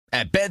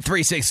At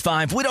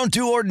Bet365, we don't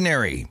do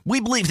ordinary. We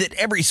believe that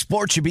every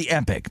sport should be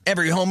epic.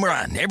 Every home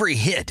run, every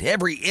hit,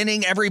 every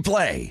inning, every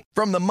play.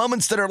 From the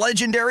moments that are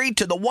legendary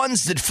to the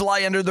ones that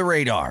fly under the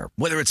radar.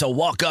 Whether it's a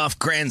walk-off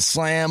grand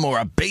slam or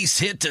a base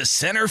hit to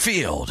center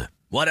field.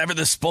 Whatever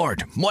the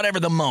sport, whatever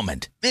the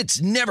moment.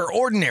 It's never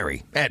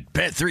ordinary at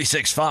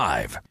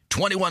Bet365.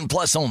 21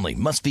 plus only.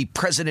 Must be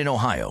present in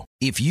Ohio.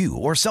 If you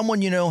or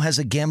someone you know has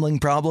a gambling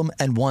problem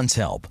and wants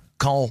help,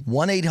 call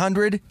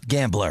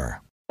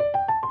 1-800-GAMBLER.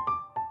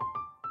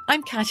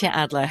 I'm Katya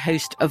Adler,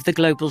 host of The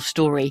Global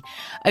Story.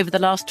 Over the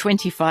last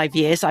 25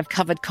 years, I've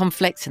covered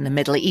conflicts in the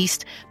Middle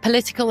East,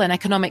 political and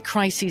economic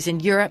crises in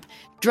Europe,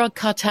 drug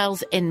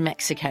cartels in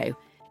Mexico.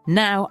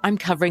 Now I'm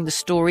covering the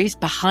stories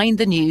behind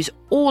the news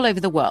all over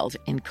the world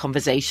in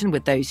conversation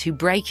with those who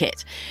break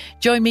it.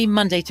 Join me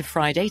Monday to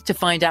Friday to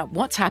find out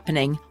what's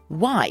happening,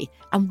 why,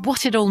 and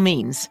what it all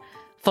means.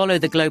 Follow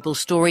The Global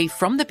Story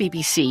from the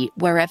BBC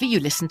wherever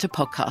you listen to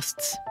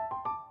podcasts.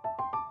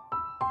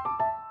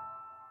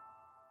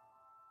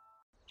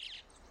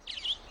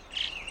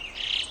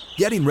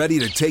 Getting ready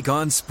to take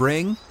on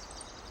spring?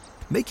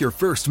 Make your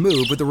first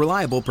move with the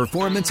reliable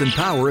performance and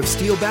power of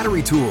Steel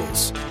battery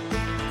tools.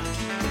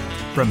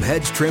 From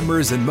hedge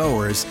trimmers and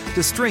mowers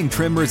to string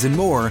trimmers and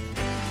more,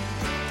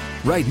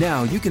 right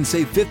now you can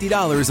save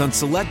 $50 on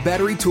select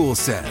battery tool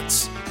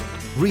sets.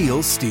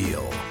 Real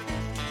Steel.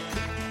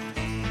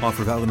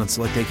 Offer valid on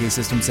select AK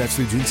system sets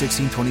through June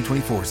 16,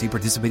 2024. See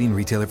participating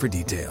retailer for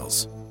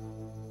details.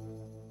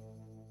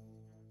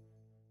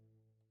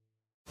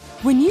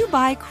 When you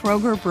buy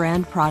Kroger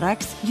brand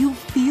products, you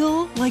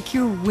feel like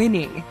you're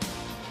winning.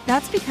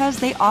 That's because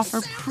they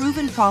offer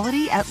proven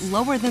quality at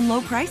lower than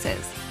low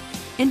prices.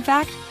 In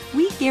fact,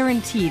 we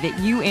guarantee that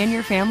you and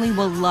your family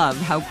will love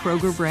how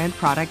Kroger brand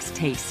products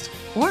taste,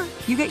 or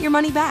you get your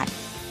money back.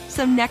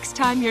 So next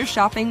time you're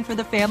shopping for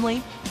the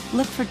family,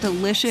 look for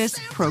delicious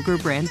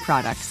Kroger brand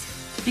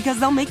products, because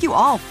they'll make you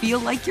all feel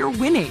like you're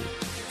winning.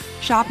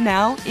 Shop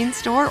now,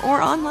 in-store,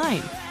 or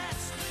online.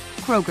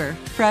 Kroger,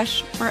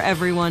 fresh for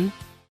everyone.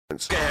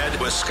 Ahead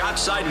with Scott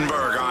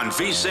Seidenberg on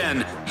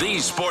VSiN, the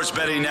Sports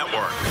Betting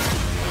Network.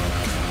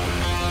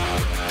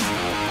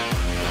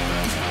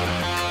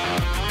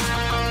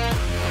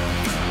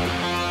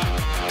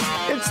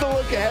 It's the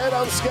look ahead.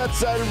 I'm Scott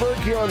Seidenberg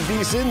here on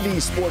VSiN, the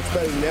Sports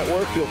Betting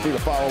Network. Feel free to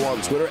follow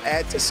on Twitter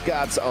at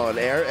Scott's On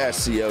Air,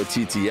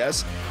 SCOTTSONAIR,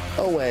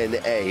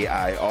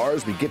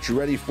 as we get you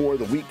ready for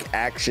the week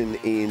action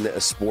in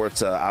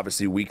sports.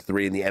 Obviously, week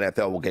 3 in the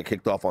NFL will get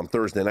kicked off on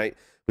Thursday night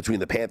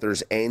between the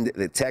Panthers and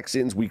the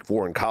Texans. Week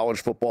 4 in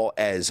college football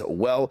as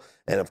well.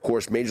 And, of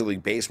course, Major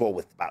League Baseball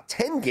with about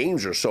 10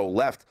 games or so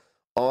left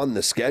on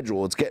the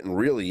schedule. It's getting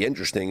really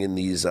interesting in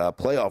these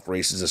playoff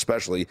races,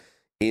 especially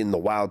in the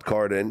wild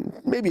card and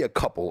maybe a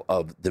couple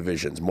of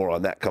divisions. More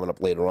on that coming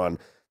up later on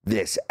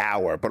this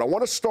hour. But I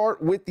want to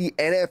start with the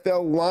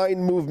NFL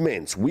line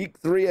movements. Week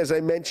 3, as I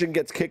mentioned,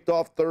 gets kicked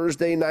off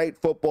Thursday night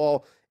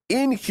football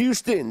in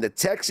Houston. The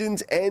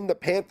Texans and the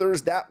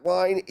Panthers, that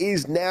line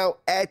is now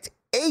at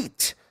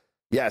 8.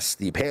 Yes,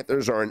 the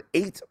Panthers are an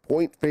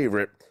 8-point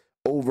favorite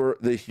over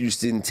the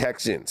Houston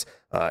Texans.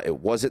 It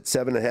was at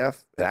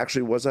 7.5. It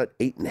actually was at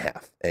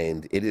 8.5,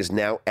 and it is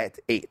now at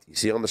 8. You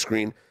see on the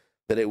screen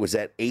that it was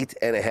at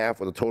 8.5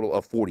 with a total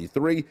of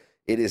 43.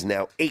 It is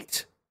now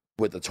 8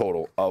 with a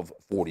total of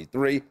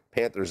 43.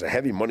 Panthers a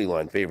heavy money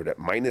line favorite at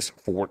minus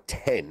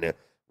 410,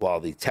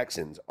 while the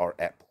Texans are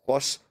at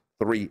plus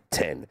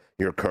 310.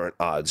 Your current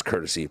odds,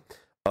 courtesy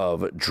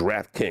of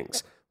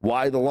DraftKings.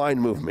 Why the line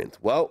movement?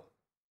 Well,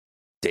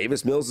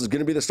 Davis Mills is going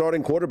to be the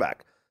starting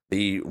quarterback.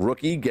 The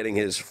rookie getting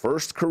his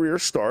first career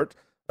start,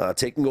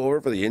 taking over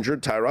for the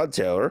injured Tyrod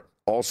Taylor.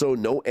 Also,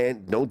 no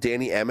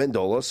Danny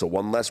Amendola, so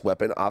one less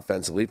weapon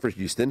offensively for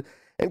Houston.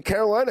 And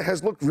Carolina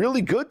has looked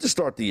really good to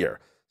start the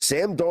year.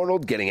 Sam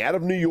Darnold getting out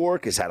of New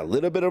York has had a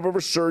little bit of a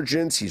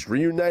resurgence. He's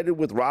reunited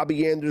with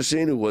Robbie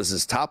Anderson, who was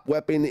his top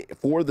weapon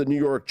for the New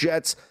York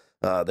Jets.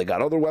 They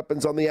got other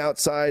weapons on the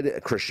outside.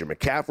 Christian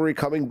McCaffrey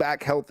coming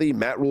back healthy.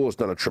 Matt Rule has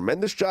done a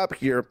tremendous job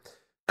here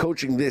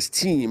coaching this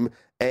team.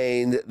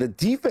 And the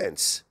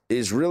defense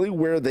is really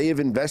where they have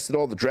invested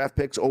all the draft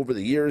picks over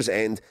the years,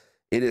 and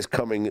it is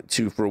coming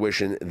to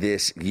fruition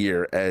this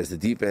year as the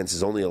defense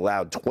has only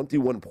allowed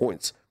 21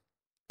 points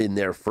in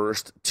their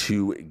first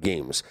 2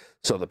 games.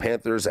 So the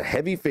Panthers, a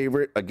heavy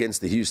favorite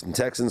against the Houston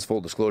Texans. Full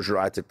disclosure,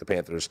 I took the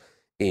Panthers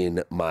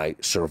in my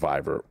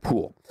survivor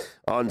pool.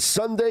 On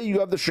Sunday,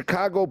 you have the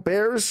Chicago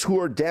Bears, who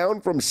are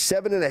down from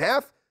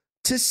 7.5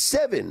 to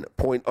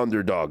 7-point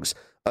underdogs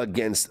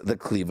against the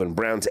Cleveland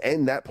Browns.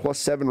 And that plus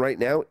 7 right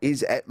now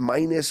is at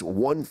minus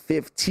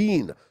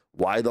 115.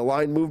 Why the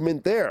line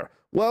movement there?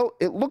 Well,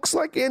 it looks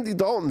like Andy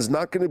Dalton's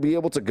not going to be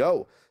able to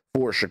go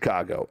for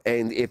Chicago.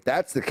 And if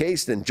that's the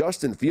case, then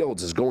Justin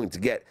Fields is going to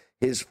get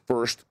his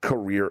first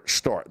career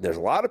start. There's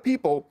a lot of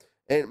people,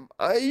 and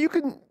you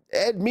can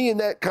add me in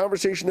that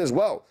conversation as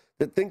well,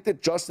 that think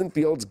that Justin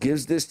Fields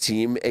gives this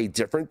team a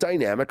different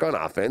dynamic on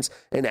offense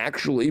and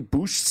actually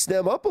boosts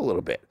them up a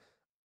little bit.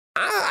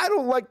 I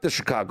don't like the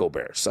Chicago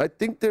Bears. I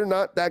think they're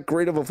not that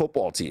great of a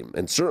football team.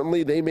 And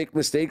certainly they make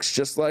mistakes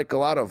just like a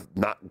lot of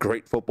not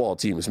great football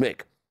teams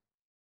make.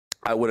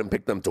 I wouldn't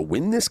pick them to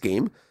win this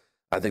game.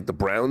 I think the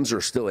Browns are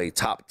still a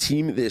top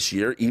team this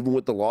year, even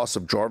with the loss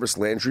of Jarvis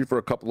Landry for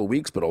a couple of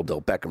weeks. But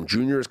Odell Beckham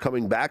Jr. is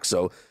coming back,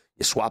 so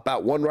you swap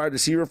out one wide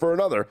receiver for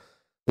another.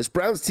 This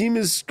Browns team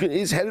is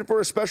headed for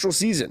a special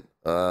season.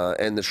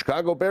 And the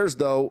Chicago Bears,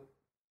 though,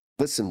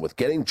 listen, with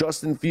getting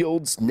Justin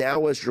Fields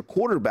now as your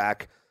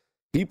quarterback,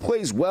 he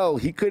plays well.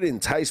 He could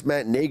entice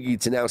Matt Nagy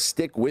to now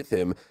stick with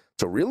him.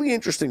 It's a really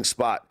interesting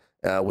spot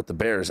with the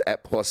Bears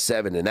at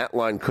 +7, and that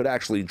line could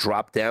actually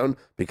drop down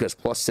because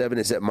 +7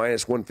 is at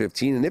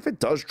 -115. And if it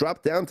does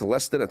drop down to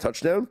less than a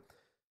touchdown,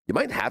 you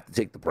might have to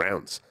take the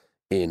Browns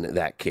in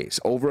that case.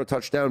 Over a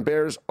touchdown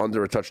Bears,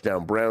 under a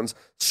touchdown Browns.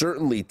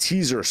 Certainly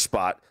teaser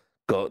spots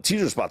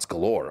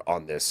galore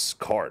on this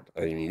card.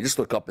 I mean, you just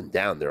look up and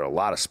down. There are a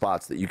lot of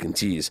spots that you can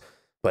tease.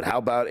 But how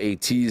about a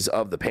tease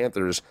of the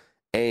Panthers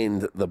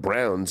and the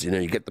Browns?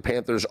 You get the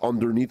Panthers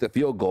underneath a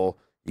field goal.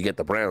 You get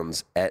the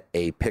Browns at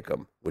a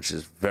pick'em, which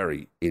is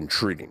very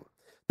intriguing.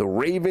 The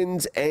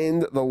Ravens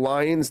and the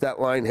Lions, that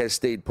line has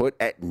stayed put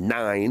at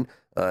 9.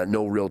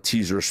 No real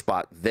teaser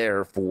spot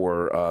there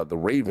for the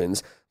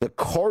Ravens. The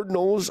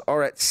Cardinals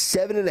are at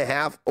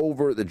 7.5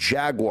 over the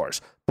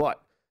Jaguars.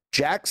 But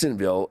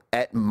Jacksonville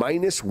at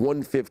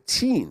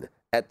 -115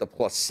 at the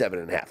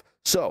 +7.5.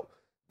 So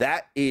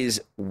that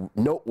is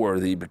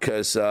noteworthy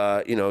because,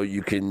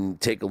 you can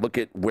take a look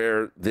at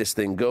where this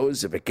thing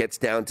goes. If it gets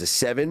down to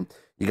 7,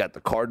 you got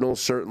the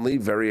Cardinals, certainly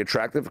very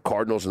attractive.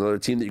 Cardinals, another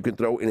team that you can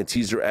throw in a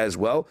teaser as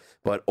well.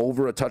 But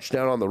over a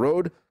touchdown on the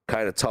road,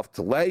 kind of tough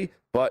to lay.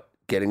 But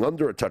getting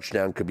under a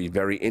touchdown could be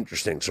very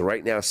interesting. So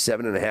right now,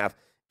 7.5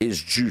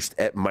 is juiced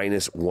at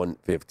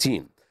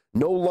 -115.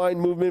 No line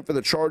movement for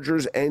the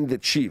Chargers and the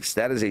Chiefs.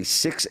 That is a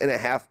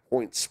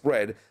 6.5-point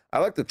spread. I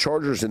like the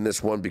Chargers in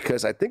this one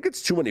because I think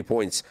it's too many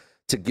points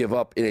to give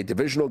up in a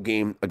divisional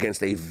game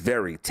against a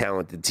very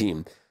talented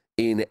team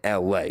in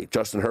LA.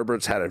 Justin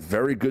Herbert's had a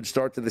very good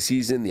start to the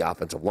season. The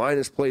offensive line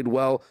has played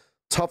well.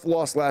 Tough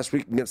loss last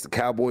week against the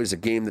Cowboys, a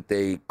game that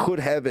they could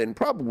have and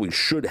probably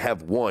should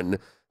have won.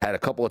 Had a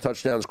couple of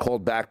touchdowns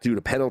called back due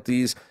to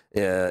penalties.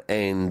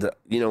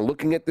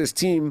 Looking at this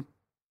team,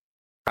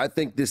 I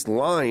think this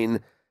line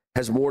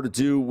has more to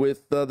do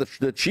with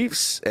the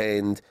Chiefs.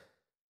 And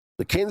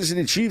the Kansas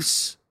City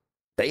Chiefs,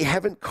 they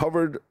haven't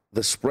covered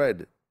the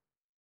spread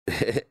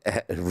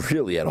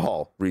really at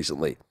all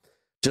recently.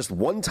 Just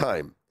one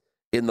time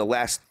in the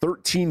last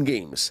 13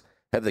 games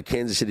have the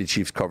Kansas City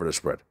Chiefs covered a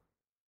spread.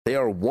 They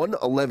are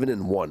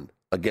 1-11-1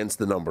 against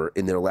the number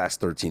in their last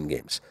 13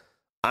 games.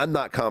 I'm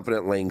not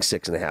confident laying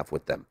 6.5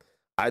 with them.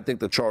 I think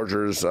the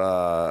Chargers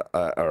are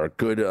a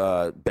good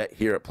bet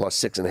here at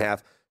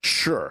 +6.5.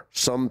 Sure,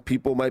 some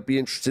people might be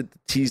interested to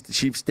tease the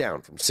Chiefs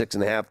down from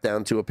 6.5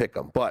 down to a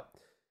pick'em, but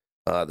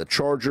the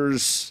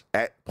Chargers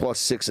at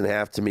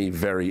 +6.5 to me,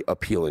 very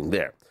appealing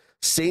there.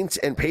 Saints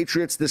and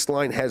Patriots, this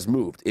line has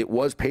moved. It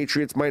was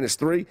Patriots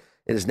 -3.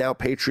 It is now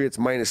Patriots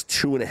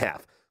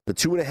 -2.5. The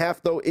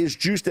 2.5, though, is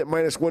juiced at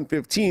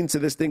 -115, so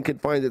this thing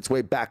could find its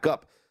way back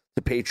up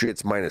to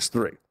Patriots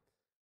 -3.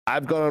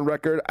 I've gone on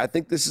record. I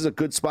think this is a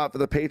good spot for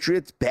the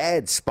Patriots,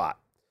 bad spot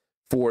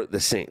for the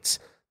Saints.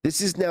 This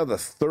is now the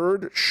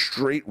 3rd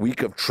straight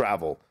week of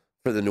travel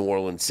for the New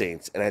Orleans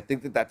Saints, and I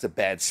think that that's a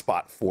bad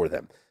spot for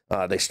them.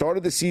 They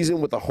started the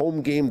season with a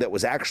home game that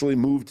was actually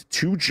moved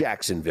to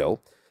Jacksonville.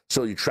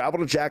 So you travel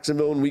to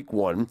Jacksonville in week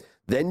 1,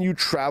 then you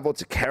travel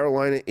to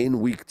Carolina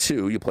in week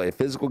 2. You play a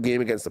physical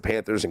game against the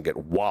Panthers and get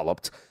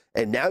walloped.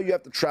 And now you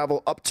have to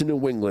travel up to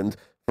New England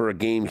for a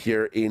game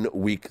here in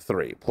week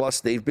 3. Plus,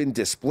 they've been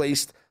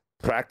displaced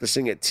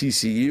practicing at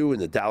TCU in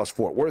the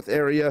Dallas-Fort Worth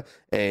area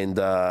and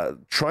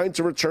trying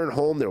to return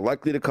home. They're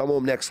likely to come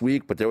home next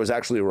week, but there was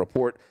actually a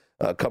report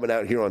coming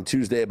out here on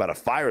Tuesday about a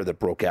fire that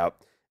broke out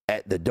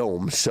at the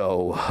Dome.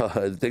 So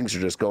things are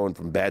just going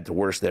from bad to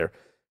worse there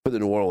for the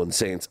New Orleans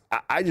Saints.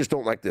 I just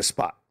don't like this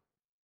spot.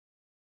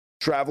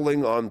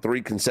 Traveling on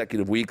 3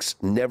 consecutive weeks,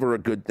 never a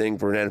good thing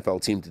for an NFL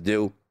team to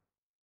do.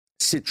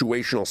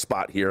 Situational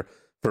spot here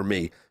for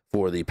me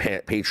for the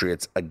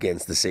Patriots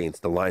against the Saints.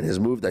 The line has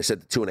moved. I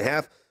said to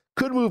 2.5.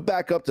 Could move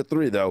back up to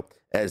 3, though,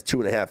 as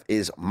 2.5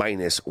 is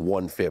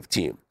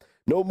 -115.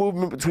 No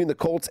movement between the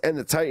Colts and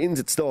the Titans.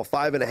 It's still a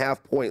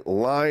 5.5-point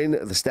line.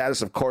 The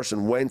status of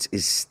Carson Wentz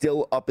is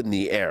still up in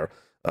the air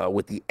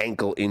with the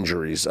ankle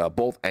injuries,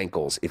 both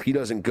ankles. If he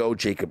doesn't go,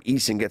 Jacob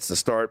Eason gets the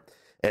start.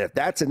 And if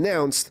that's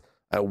announced,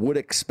 I would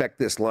expect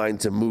this line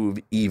to move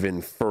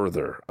even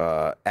further.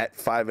 At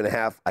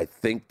 5.5, I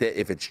think that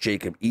if it's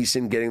Jacob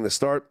Eason getting the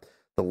start,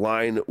 the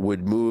line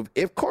would move.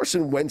 If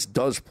Carson Wentz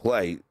does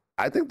play,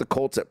 I think the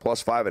Colts at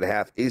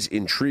 +5.5 is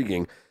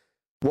intriguing.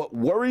 What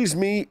worries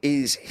me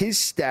is his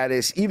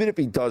status. Even if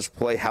he does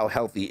play, how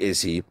healthy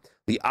is he?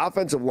 The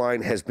offensive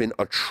line has been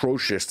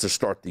atrocious to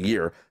start the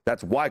year.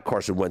 That's why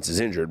Carson Wentz is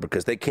injured,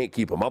 because they can't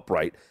keep him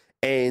upright.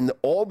 And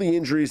all the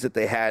injuries that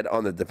they had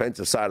on the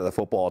defensive side of the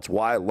football, it's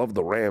why I love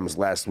the Rams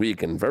last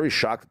week and very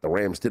shocked that the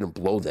Rams didn't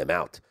blow them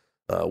out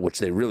which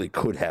they really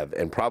could have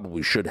and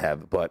probably should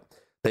have, but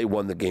they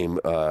won the game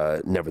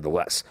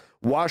nevertheless.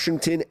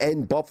 Washington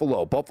and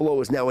Buffalo.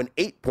 Buffalo is now an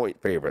 8-point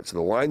favorite, so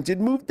the line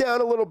did move down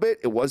a little bit.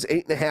 It was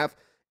 8.5.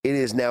 It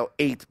is now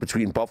 8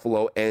 between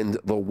Buffalo and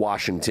the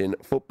Washington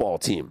football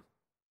team.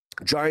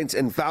 Giants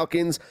and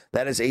Falcons,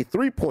 that is a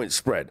 3-point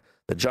spread.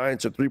 The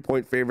Giants are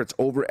 3-point favorites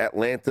over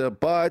Atlanta,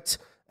 but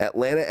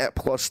Atlanta at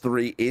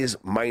 +3 is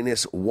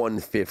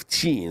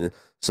 -115.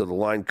 So the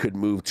line could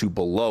move to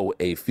below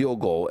a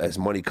field goal as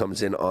money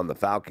comes in on the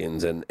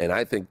Falcons. And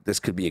I think this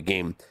could be a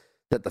game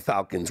that the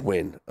Falcons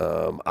win.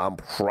 I'm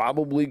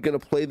probably going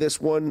to play this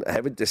one. I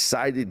haven't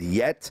decided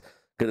yet.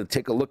 Going to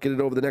take a look at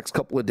it over the next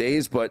couple of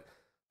days. But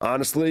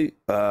honestly,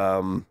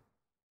 I've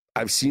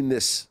seen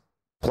this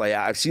play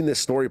out. I've seen this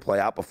story play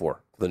out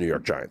before for the New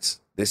York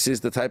Giants. This is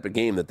the type of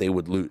game that they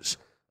would lose.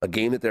 A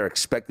game that they're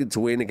expected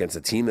to win against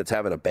a team that's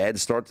having a bad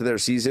start to their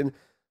season.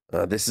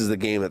 This is the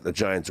game that the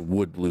Giants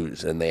would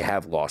lose, and they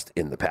have lost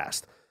in the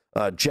past.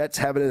 Jets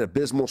having an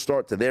abysmal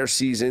start to their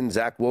season.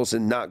 Zach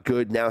Wilson, not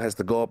good, now has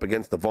to go up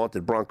against the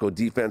vaunted Bronco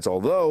defense,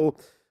 although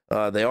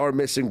they are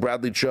missing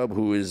Bradley Chubb,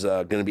 who is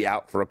going to be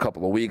out for a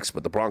couple of weeks,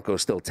 but the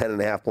Broncos still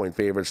 10.5-point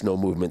favorites, no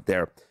movement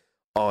there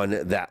on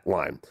that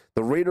line.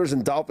 The Raiders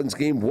and Dolphins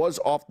game was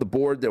off the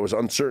board. There was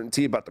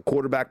uncertainty about the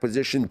quarterback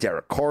position.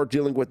 Derek Carr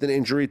dealing with an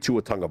injury.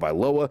 Tua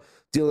Tagovailoa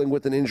dealing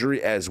with an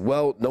injury as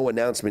well. No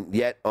announcement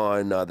yet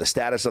on the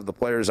status of the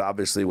players,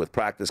 obviously, with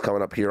practice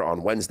coming up here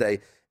on Wednesday,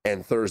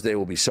 and Thursday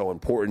will be so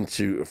important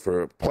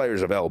for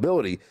players'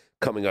 availability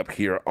coming up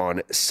here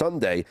on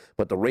Sunday.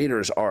 But the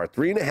Raiders are a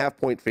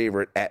 3.5-point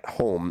favorite at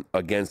home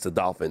against the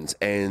Dolphins.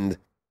 And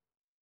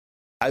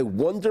I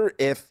wonder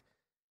if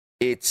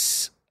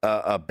it's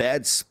a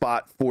bad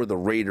spot for the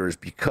Raiders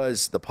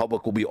because the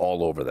public will be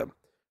all over them,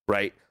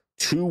 right?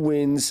 2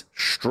 wins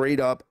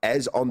straight up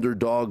as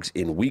underdogs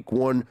in week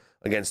 1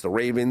 against the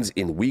Ravens,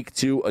 in week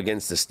 2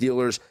 against the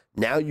Steelers.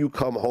 Now you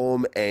come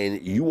home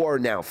and you are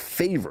now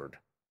favored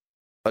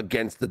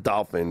against the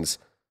Dolphins.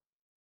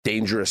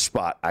 Dangerous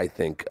spot, I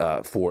think,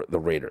 for the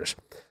Raiders.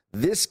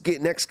 This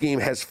next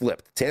game has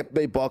flipped. Tampa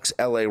Bay Bucks,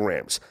 LA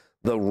Rams.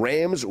 The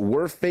Rams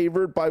were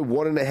favored by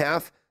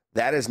 1.5.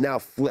 That is now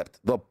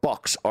flipped. The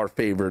Bucks are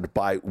favored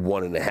by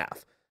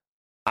 1.5.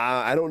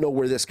 I don't know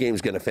where this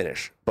game's going to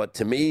finish, but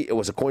to me, it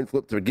was a coin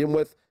flip to begin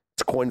with.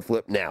 It's a coin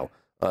flip now.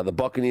 The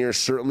Buccaneers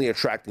certainly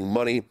attracting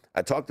money.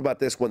 I talked about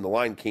this when the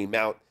line came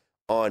out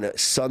on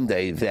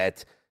Sunday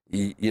that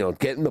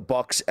getting the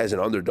Bucks as an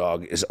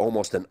underdog is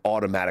almost an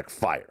automatic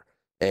fire,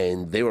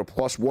 and they were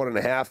plus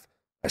 1.5.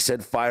 I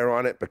said fire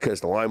on it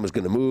because the line was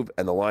going to move,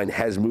 and the line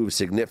has moved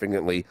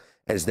significantly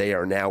as they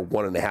are now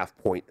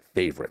 1.5-point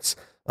favorites.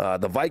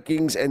 The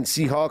Vikings and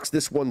Seahawks,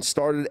 this one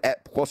started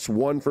at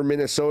 +1 for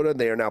Minnesota.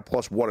 They are now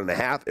plus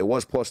 1.5. It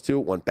was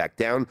 +2. It went back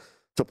down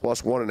to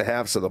plus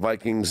 1.5. So the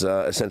Vikings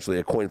essentially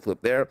a coin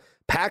flip there.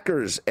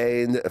 Packers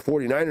and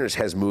 49ers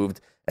has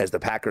moved as the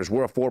Packers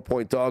were a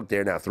 4-point dog.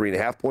 They're now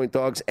 3.5-point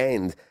dogs,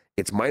 and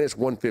it's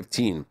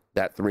 -115,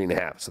 that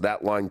 3.5. So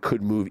that line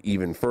could move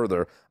even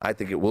further. I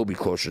think it will be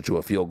closer to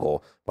a field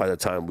goal by the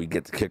time we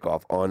get to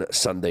kickoff on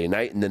Sunday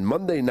night. And then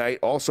Monday night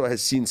also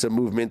has seen some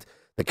movement.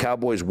 The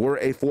Cowboys were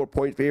a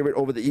 4-point favorite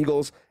over the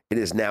Eagles. It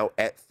is now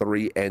at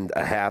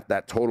 3.5.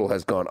 That total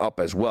has gone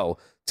up as well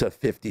to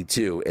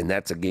 52, and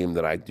that's a game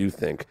that I do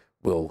think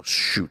will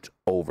shoot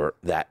over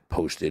that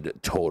posted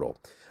total.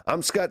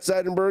 I'm Scott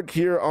Seidenberg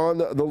here on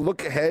The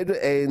Look Ahead,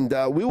 and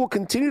we will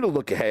continue to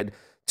look ahead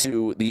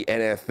to the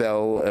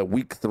NFL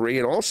Week 3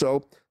 and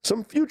also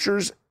some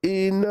futures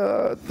in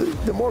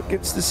the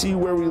markets to see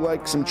where we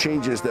like some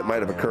changes that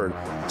might have occurred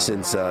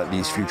since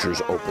these futures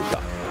opened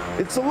up.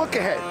 It's The Look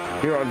Ahead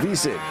here on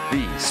VSiN,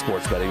 the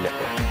Sports Betting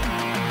Network.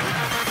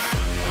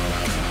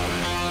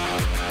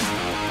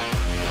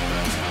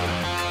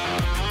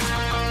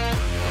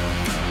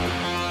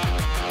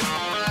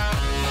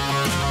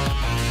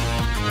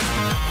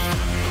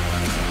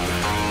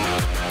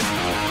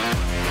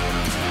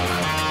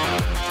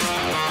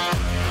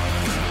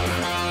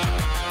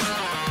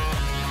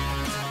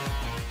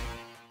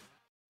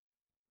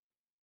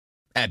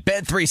 At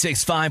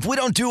Bet365, we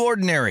don't do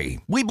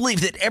ordinary. We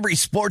believe that every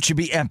sport should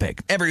be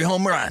epic. Every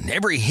home run,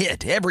 every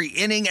hit, every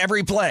inning,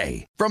 every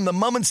play. From the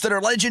moments that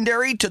are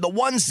legendary to the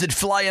ones that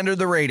fly under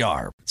the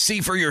radar. See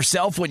for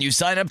yourself when you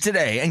sign up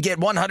today and get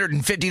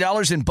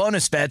 $150 in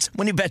bonus bets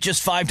when you bet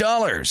just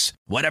 $5.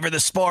 Whatever the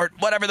sport,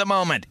 whatever the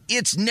moment,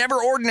 it's never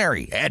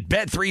ordinary at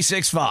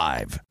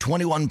Bet365.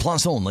 21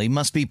 plus only.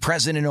 Must be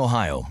present in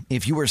Ohio.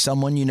 If you or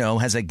someone you know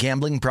has a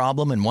gambling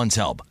problem and wants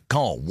help,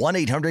 call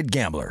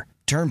 1-800-GAMBLER.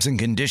 Terms and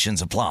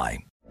conditions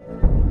apply.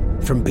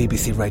 From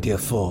BBC Radio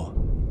 4,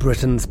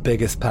 Britain's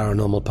biggest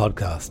paranormal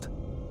podcast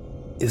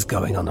is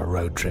going on a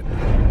road trip.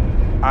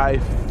 I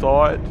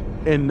thought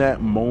in that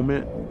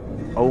moment,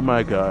 oh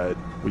my God,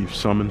 we've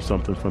summoned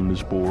something from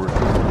this board.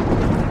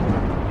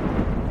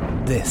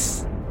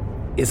 This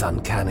is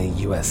Uncanny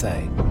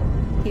USA.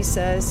 He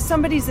says,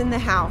 somebody's in the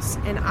house,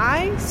 and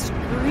I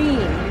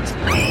screamed.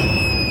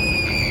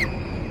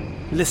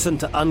 Listen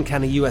to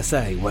Uncanny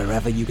USA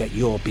wherever you get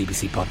your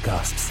BBC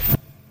podcasts,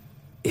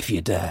 if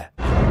you dare.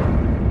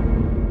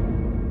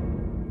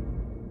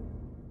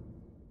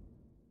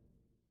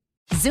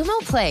 Xumo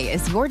Play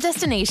is your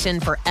destination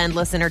for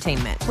endless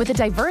entertainment. With a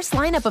diverse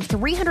lineup of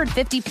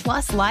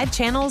 350-plus live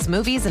channels,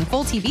 movies, and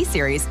full TV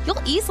series,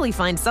 you'll easily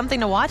find something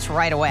to watch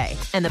right away.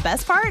 And the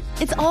best part?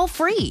 It's all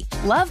free.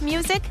 Love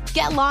music?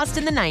 Get lost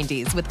in the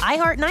 90s with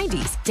iHeart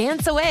 90s,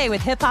 dance away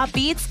with hip-hop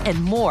beats,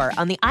 and more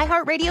on the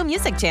iHeartRadio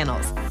music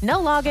channels. No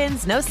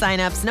logins, no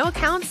signups, no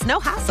accounts, no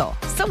hassle.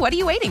 So what are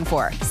you waiting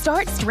for?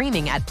 Start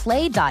streaming at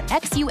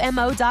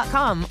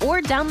play.xumo.com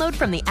or download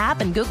from the app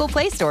and Google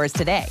Play stores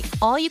today.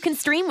 All you can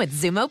stream with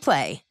Xumo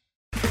Play.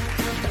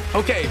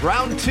 Okay,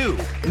 round two.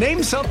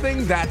 Name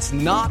something that's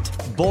not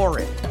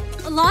boring.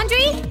 A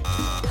laundry?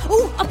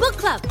 Ooh, a book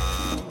club.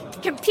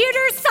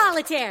 Computer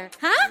solitaire,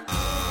 huh?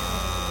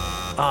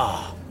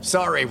 Ah,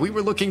 sorry, we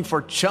were looking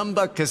for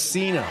Chumba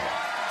Casino.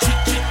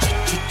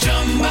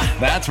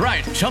 That's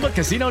right,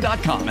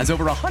 ChumbaCasino.com has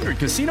over 100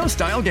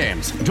 casino-style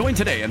games. Join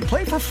today and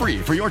play for free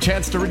for your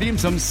chance to redeem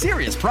some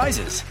serious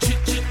prizes.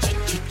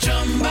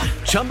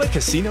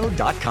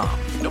 ChumbaCasino.com.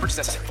 No purchase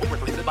necessary. Void where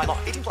prohibited by law.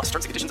 18 plus.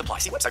 Terms and conditions apply.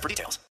 See website for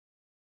details.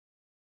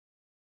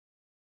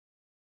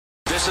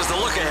 This is the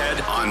look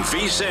ahead on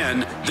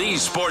VSiN, the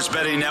Sports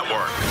Betting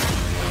Network.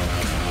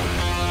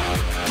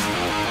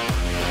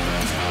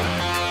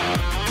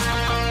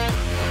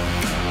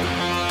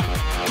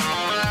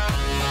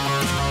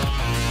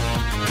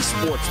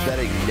 Sports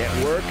Betting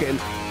Network, and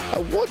I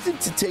wanted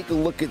to take a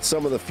look at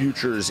some of the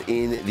futures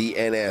in the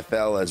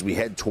NFL as we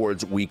head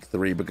towards week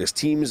 3, because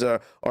teams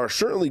are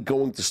certainly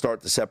going to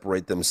start to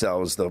separate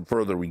themselves the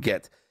further we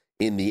get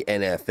in the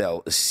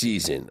NFL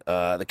season.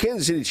 The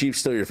Kansas City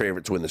Chiefs still your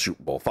favorite to win the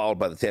Super Bowl, followed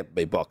by the Tampa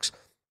Bay Bucks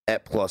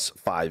at plus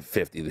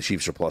 550. The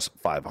Chiefs are plus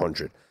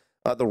 500.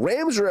 The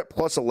Rams are at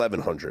plus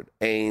 1,100,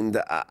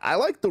 and I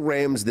like the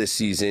Rams this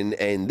season,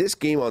 and this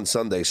game on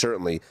Sunday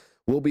certainly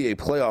will be a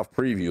playoff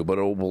preview, but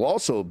it will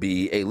also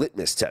be a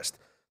litmus test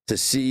to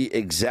see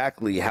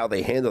exactly how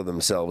they handle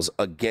themselves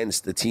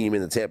against the team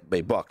in the Tampa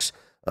Bay Bucks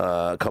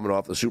coming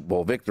off the Super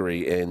Bowl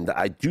victory. And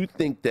I do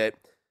think that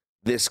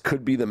this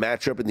could be the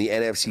matchup in the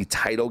NFC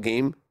title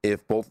game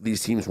if both of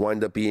these teams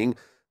wind up being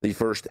the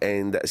first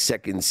and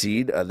second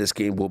seed. This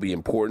game will be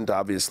important,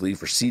 obviously,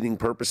 for seeding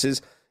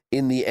purposes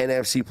in the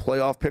NFC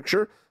playoff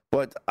picture.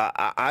 But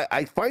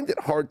I find it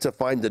hard to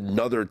find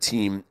another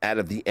team out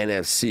of the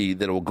NFC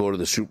that will go to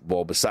the Super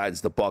Bowl besides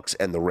the Bucks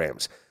and the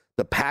Rams.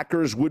 The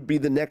Packers would be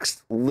the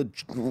next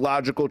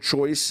logical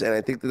choice, and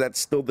I think that that's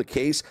still the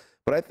case.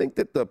 But I think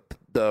that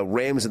the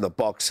Rams and the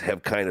Bucks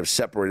have kind of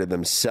separated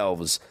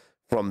themselves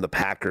from the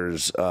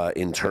Packers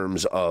in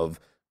terms of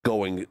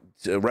going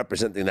to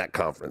representing that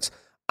conference.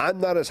 I'm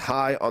not as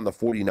high on the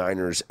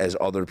 49ers as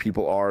other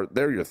people are.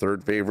 They're your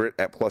third favorite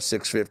at plus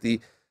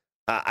 650.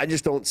 I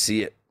just don't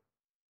see it.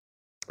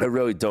 I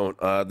really don't.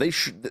 They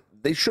should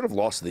have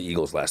lost to the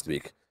Eagles last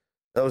week.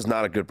 That was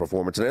not a good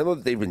performance. And I know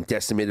that they've been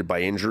decimated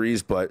by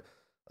injuries, but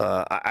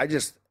I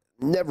just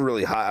never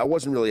really high. I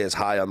wasn't really as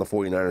high on the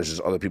 49ers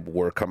as other people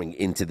were coming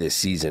into this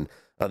season.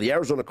 The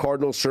Arizona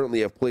Cardinals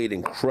certainly have played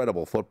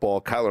incredible football.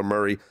 Kyler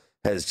Murray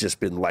has just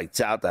been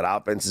lights out. That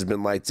offense has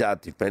been lights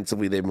out.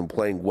 Defensively, they've been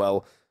playing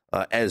well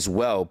as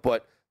well.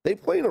 But they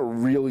play in a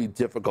really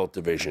difficult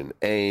division.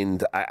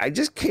 And I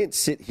just can't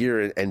sit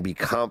here and be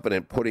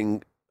confident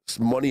putting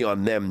money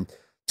on them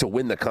to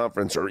win the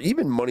conference or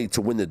even money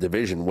to win the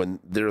division when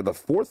they're the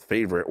fourth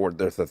favorite or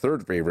they're the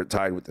third favorite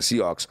tied with the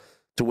Seahawks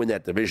to win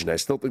that division. I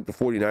still think the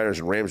 49ers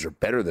and Rams are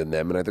better than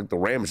them, and I think the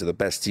Rams are the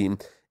best team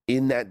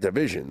in that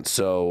division.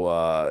 So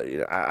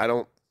I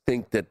don't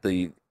think that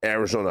the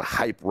Arizona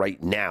hype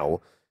right now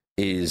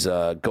is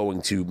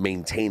going to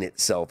maintain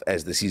itself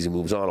as the season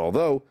moves on,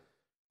 although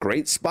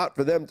great spot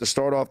for them to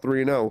start off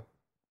 3-0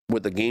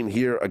 with the game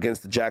here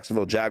against the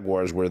Jacksonville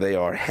Jaguars where they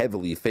are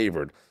heavily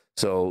favored.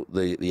 So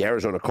the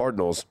Arizona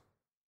Cardinals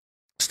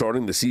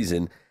starting the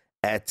season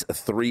at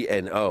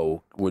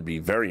 3-0 would be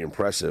very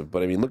impressive.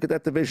 But, I mean, look at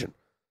that division.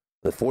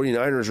 The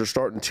 49ers are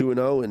starting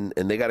 2-0,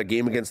 and they got a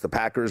game against the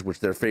Packers, which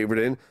they're favored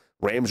in.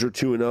 Rams are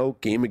 2-0,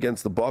 game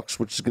against the Bucks,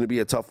 which is going to be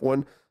a tough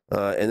one.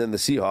 And then the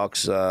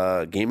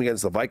Seahawks, game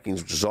against the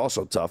Vikings, which is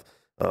also tough.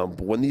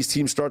 But when these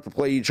teams start to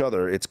play each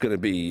other, it's going to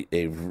be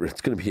a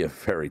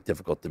very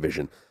difficult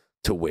division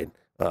to win.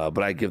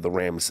 But I give the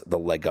Rams the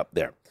leg up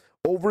there.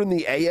 Over in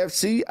the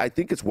AFC, I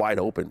think it's wide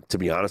open, to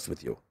be honest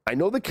with you. I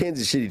know the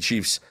Kansas City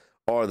Chiefs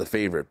are the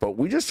favorite, but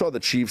we just saw the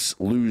Chiefs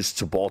lose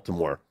to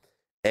Baltimore.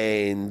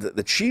 And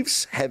the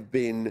Chiefs have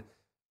been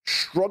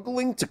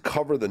struggling to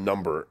cover the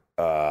number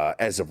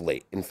as of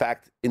late. In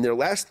fact, in their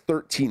last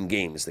 13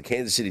 games, the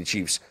Kansas City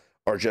Chiefs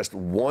are just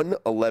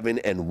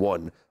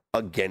 1-11-1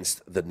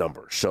 against the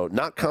number. So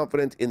not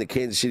confident in the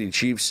Kansas City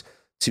Chiefs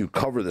to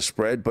cover the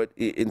spread, but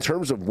in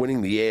terms of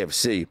winning the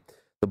AFC,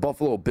 the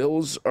Buffalo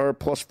Bills are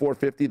plus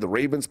 450, the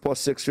Ravens plus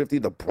 650,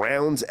 the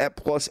Browns at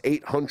plus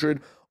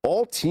 800,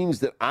 all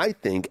teams that I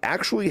think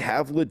actually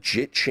have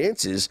legit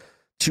chances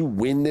to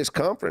win this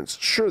conference.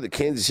 Sure, the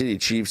Kansas City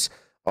Chiefs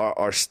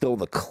are still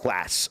the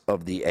class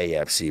of the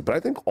AFC, but I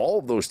think all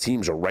of those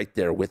teams are right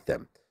there with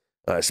them.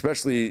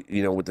 especially,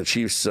 with the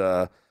Chiefs'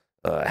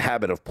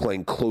 habit of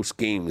playing close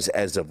games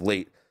as of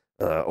late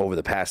over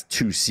the past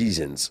 2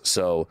 seasons.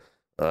 So,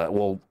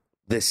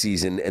 this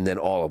season and then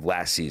all of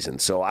last season.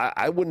 So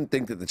I wouldn't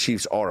think that the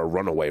Chiefs are a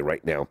runaway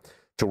right now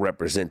to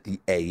represent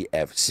the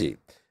AFC.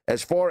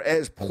 As far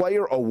as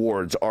player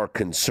awards are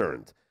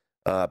concerned,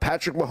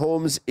 Patrick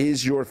Mahomes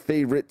is your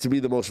favorite to be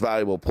the most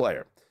valuable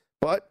player.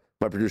 But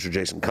my producer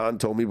Jason Kahn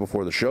told me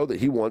before the show that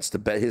he wants to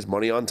bet his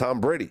money on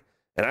Tom Brady.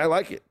 And I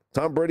like it.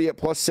 Tom Brady at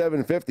plus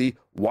 750.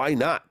 Why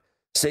not?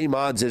 Same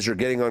odds as you're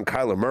getting on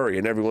Kyler Murray,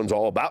 and everyone's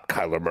all about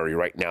Kyler Murray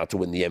right now to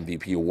win the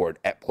MVP award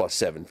at plus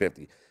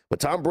 750. But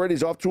Tom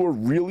Brady's off to a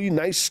really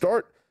nice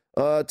start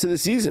to the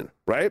season,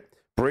 right?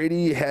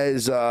 Brady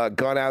has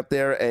gone out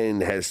there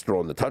and has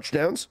thrown the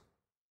touchdowns.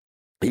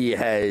 He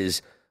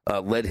has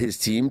led his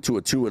team to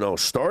a 2-0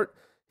 start.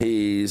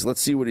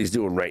 Let's see what he's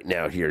doing right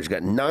now here. He's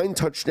got 9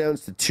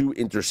 touchdowns to 2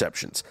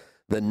 interceptions.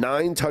 The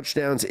 9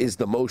 touchdowns is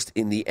the most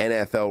in the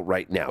NFL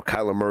right now.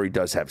 Kyler Murray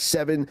does have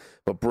 7,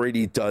 but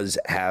Brady does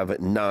have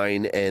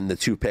 9 and the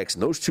 2 picks.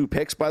 And those 2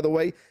 picks, by the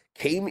way,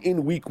 came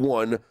in week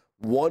 1.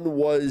 One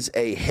was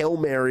a Hail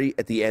Mary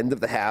at the end of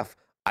the half.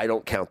 I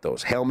don't count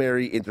those. Hail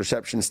Mary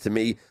interceptions to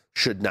me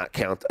should not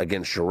count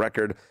against your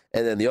record.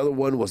 And then the other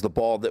one was the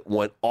ball that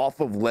went off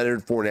of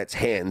Leonard Fournette's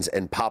hands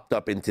and popped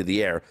up into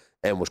the air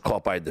and was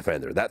caught by a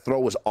defender. That throw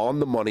was on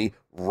the money,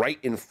 right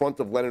in front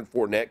of Leonard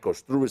Fournette, goes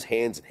through his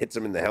hands and hits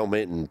him in the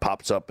helmet and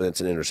pops up, and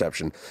it's an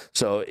interception.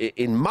 So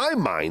in my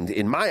mind,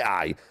 in my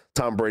eye,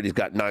 Tom Brady's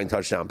got 9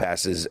 touchdown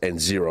passes and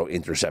 0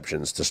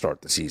 interceptions to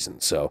start the season.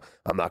 So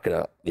I'm not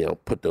going to,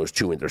 put those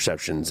 2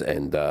 interceptions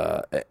and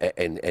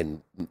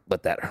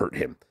let that hurt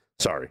him.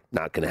 Sorry,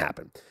 not going to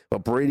happen.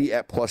 But Brady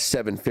at plus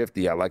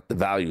 750, I like the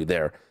value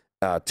there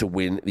to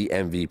win the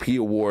MVP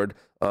award.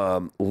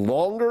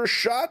 Longer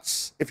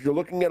shots, if you're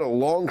looking at a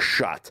long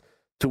shot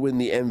to win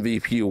the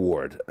MVP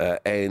award,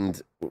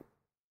 and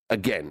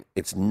again,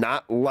 it's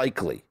not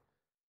likely,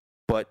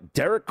 but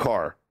Derek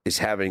Carr is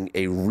having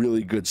a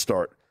really good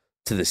start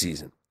to the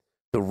season.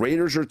 The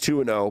Raiders are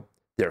 2-0.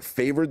 They're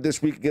favored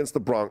this week against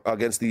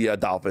the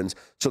Dolphins,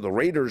 so the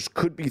Raiders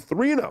could be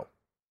 3-0.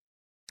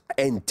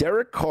 And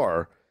Derek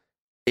Carr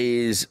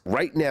is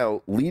right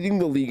now leading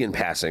the league in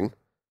passing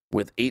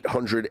with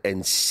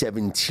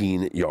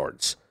 817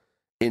 yards.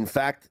 In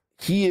fact,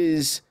 he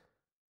is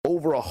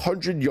over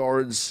 100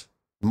 yards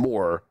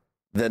more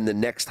than the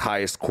next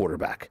highest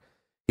quarterback.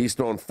 He's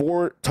thrown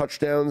 4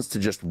 touchdowns to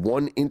just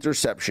 1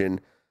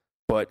 interception,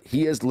 but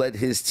he has led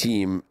his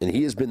team, and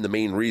he has been the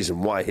main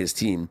reason why his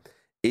team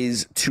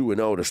is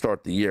 2-0 to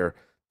start the year.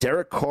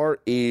 Derek Carr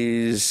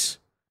is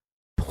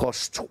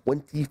plus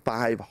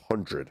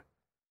 2,500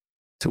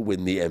 to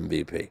win the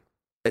MVP.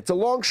 It's a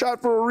long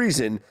shot for a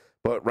reason,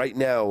 but right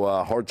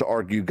now, hard to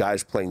argue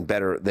guys playing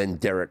better than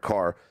Derek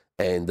Carr,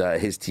 and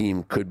his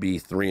team could be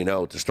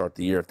 3-0 to start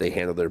the year if they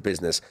handle their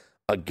business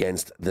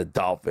against the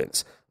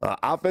Dolphins.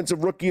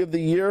 Offensive Rookie of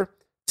the Year,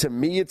 to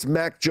me, it's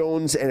Mac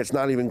Jones, and it's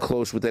not even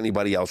close with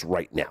anybody else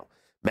right now.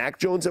 Mac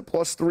Jones at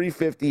plus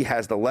 350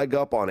 has the leg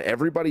up on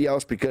everybody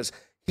else because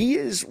he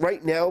is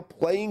right now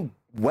playing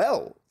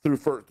well through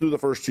the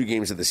first 2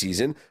 games of the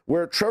season,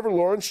 where Trevor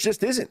Lawrence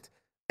just isn't.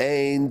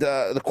 And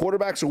the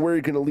quarterbacks are where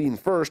you're going to lean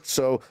first.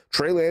 So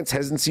Trey Lance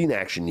hasn't seen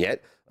action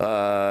yet.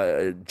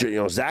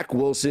 Zach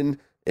Wilson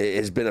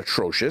has been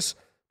atrocious.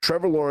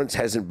 Trevor Lawrence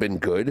hasn't been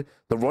good.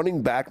 The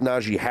running back,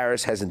 Najee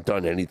Harris, hasn't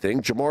done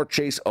anything. Jamar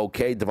Chase,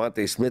 okay.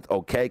 Devontae Smith,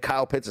 okay.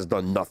 Kyle Pitts has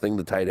done nothing,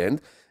 the tight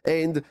end.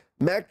 And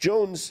Mac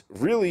Jones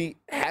really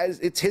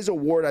it's his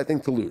award, I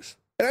think, to lose.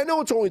 And I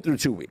know it's only through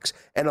 2 weeks,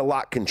 and a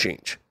lot can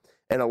change.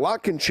 And a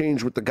lot can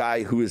change with the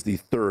guy who is the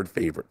 3rd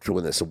favorite to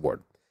win this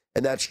award,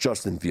 and that's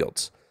Justin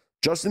Fields.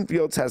 Justin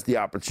Fields has the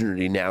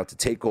opportunity now to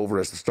take over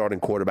as the starting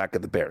quarterback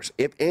of the Bears.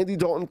 If Andy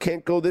Dalton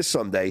can't go this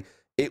Sunday,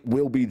 it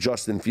will be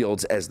Justin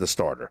Fields as the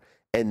starter.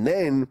 And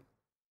then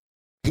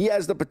he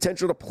has the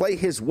potential to play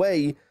his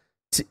way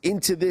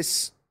into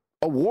this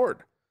award.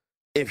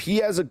 If he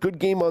has a good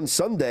game on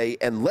Sunday,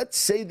 and let's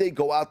say they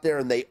go out there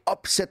and they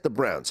upset the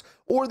Browns,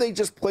 or they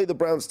just play the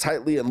Browns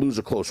tightly and lose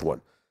a close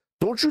one,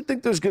 don't you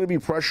think there's going to be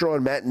pressure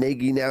on Matt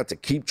Nagy now to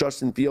keep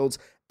Justin Fields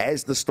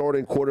as the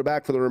starting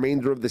quarterback for the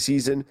remainder of the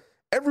season?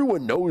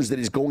 Everyone knows that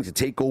he's going to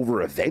take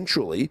over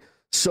eventually.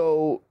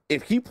 So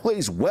if he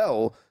plays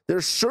well,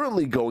 there's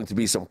certainly going to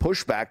be some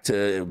pushback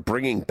to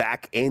bringing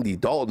back Andy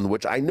Dalton,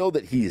 which I know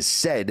that he has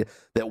said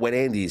that when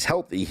Andy's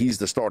healthy, he's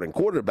the starting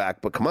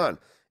quarterback. But come on,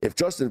 if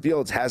Justin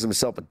Fields has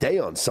himself a day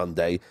on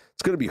Sunday,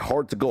 it's going to be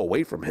hard to go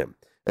away from him.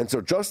 And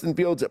so Justin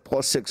Fields at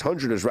plus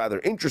 600 is rather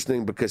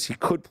interesting because he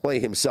could play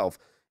himself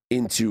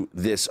into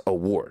this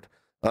award.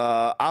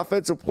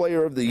 Offensive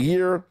Player of the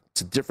Year, it's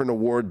a different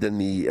award than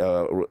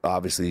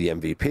obviously the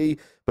MVP,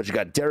 but you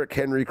got Derrick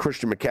Henry,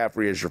 Christian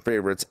McCaffrey as your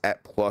favorites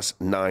at plus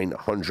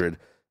 900.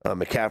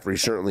 McCaffrey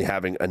certainly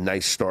having a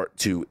nice start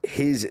to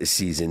his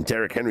season.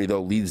 Derrick Henry,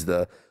 though, leads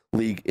the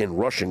league in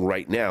rushing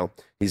right now.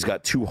 He's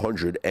got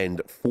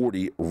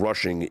 240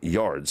 rushing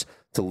yards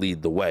to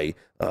lead the way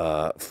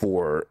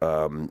for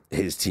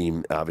his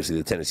team, obviously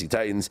the Tennessee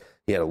Titans.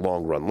 He had a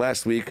long run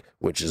last week,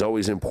 which is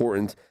always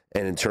important.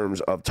 And in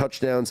terms of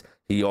touchdowns,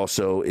 he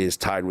also is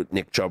tied with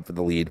Nick Chubb for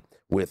the lead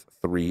with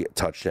 3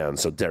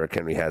 touchdowns. So Derrick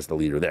Henry has the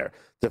leader there.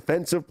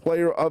 Defensive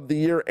Player of the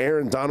Year,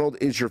 Aaron Donald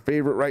is your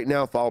favorite right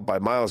now, followed by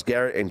Myles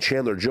Garrett and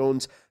Chandler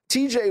Jones.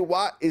 TJ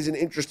Watt is an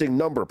interesting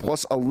number,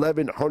 plus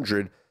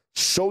 1,100.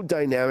 So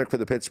dynamic for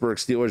the Pittsburgh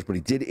Steelers, but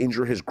he did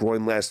injure his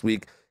groin last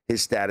week.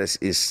 His status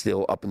is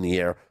still up in the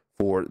air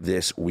for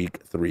this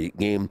Week 3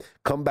 game.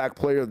 Comeback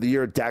Player of the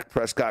Year, Dak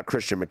Prescott,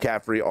 Christian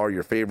McCaffrey are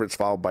your favorites,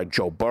 followed by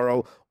Joe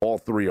Burrow. All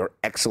 3 are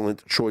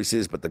excellent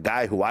choices, but the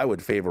guy who I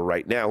would favor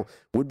right now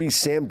would be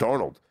Sam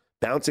Darnold,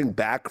 bouncing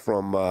back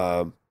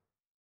from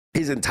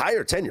his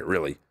entire tenure,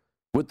 really,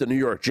 with the New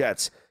York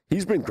Jets.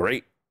 He's been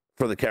great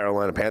for the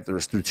Carolina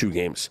Panthers through 2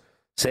 games.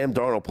 Sam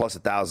Darnold plus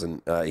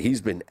 1,000. He's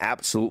been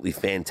absolutely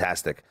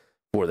fantastic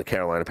for the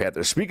Carolina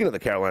Panthers. Speaking of the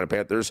Carolina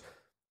Panthers,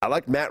 I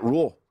like Matt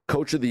Rule,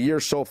 Coach of the Year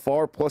so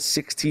far, plus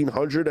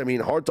 1,600. I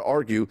mean, hard to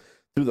argue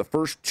through the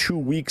first 2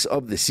 weeks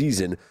of the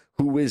season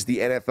who is the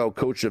NFL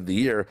Coach of the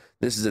Year.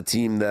 This is a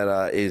team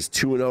that is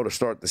 2-0 to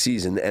start the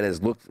season and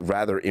has looked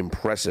rather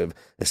impressive,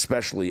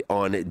 especially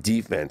on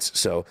defense.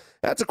 So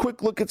that's a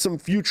quick look at some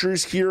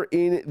futures here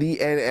in the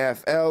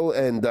NFL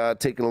and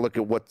taking a look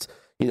at what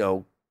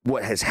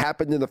has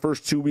happened in the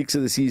first 2 weeks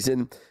of the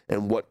season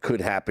and what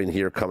could happen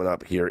here coming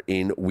up here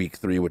in Week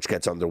 3, which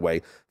gets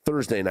underway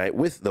Thursday night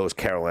with those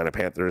Carolina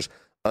Panthers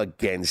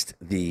against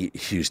the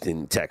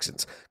Houston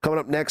Texans. Coming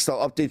up next,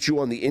 I'll update you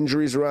on the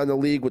injuries around the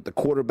league with the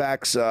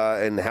quarterbacks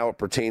and how it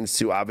pertains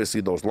to,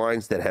 obviously, those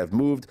lines that have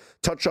moved.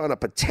 Touch on a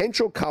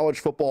potential college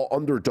football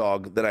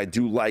underdog that I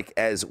do like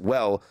as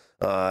well,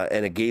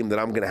 and a game that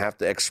I'm going to have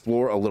to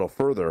explore a little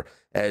further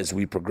as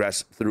we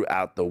progress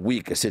throughout the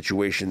week, a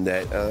situation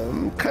that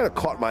kind of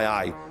caught my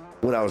eye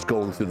when I was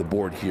going through the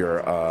board here,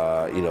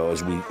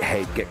 as we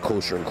get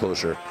closer and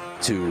closer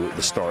to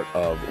the start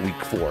of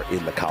Week 4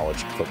 in the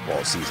college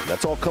football season.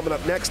 That's all coming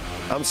up next.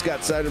 I'm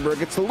Scott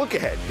Seidenberg. It's the Look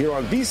Ahead here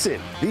on VSiN,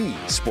 the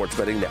Sports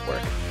Betting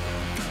Network.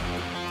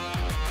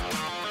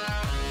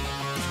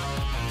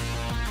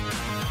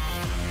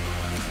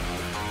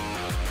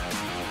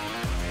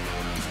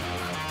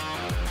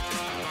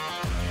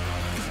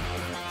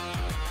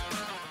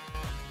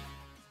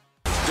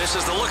 This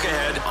is the Look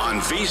Ahead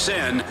on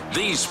VSiN,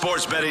 the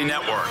Sports Betting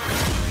Network.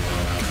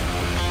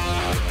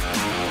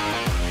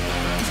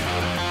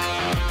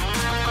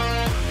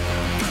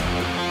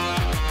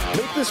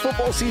 Make this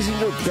football season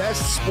your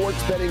best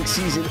sports betting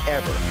season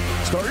ever.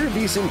 Start your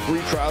VSiN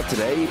free trial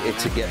today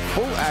to get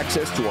full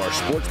access to our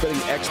sports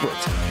betting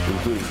experts,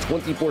 including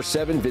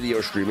 24/7 video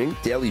streaming,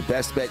 daily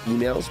best bet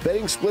emails,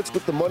 betting splits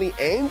with the money,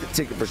 and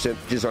ticket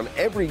percentages on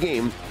every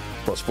game,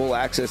 plus full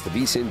access to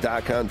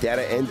VSiN.com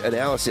data and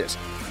analysis.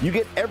 You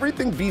get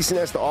everything VSiN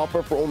has to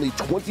offer for only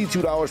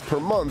 $22 per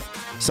month.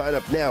 Sign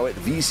up now at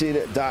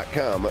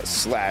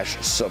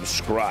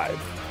VSiN.com/subscribe.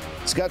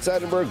 Scott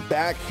Seidenberg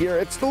back here.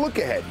 It's the Look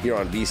Ahead here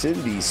on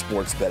VSiN, the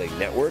Sports Betting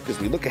Network, as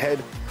we look ahead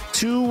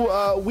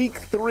to Week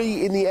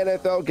 3 in the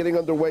NFL, getting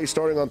underway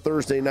starting on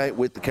Thursday night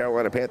with the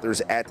Carolina Panthers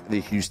at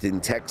the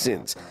Houston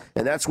Texans.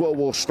 And that's where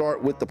we'll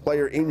start with the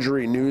player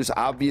injury news.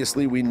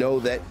 Obviously, we know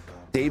that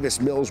Davis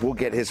Mills will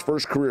get his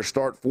first career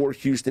start for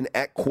Houston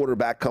at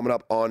quarterback coming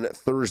up on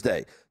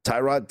Thursday.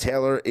 Tyrod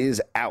Taylor is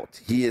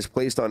out. He is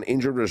placed on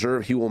injured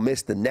reserve. He will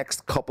miss the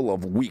next couple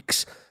of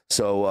weeks.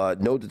 So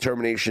no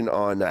determination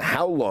on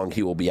how long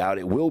he will be out.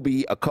 It will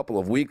be a couple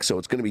of weeks, so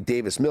it's going to be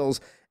Davis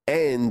Mills,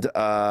 and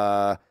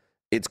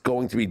it's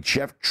going to be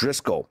Jeff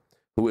Driscoll,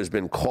 who has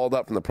been called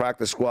up from the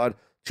practice squad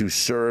to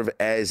serve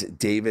as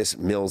Davis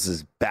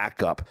Mills'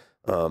 backup.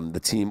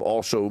 The team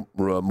also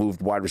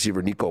moved wide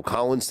receiver Nico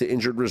Collins to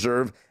injured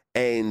reserve,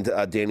 and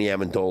Danny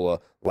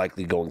Amendola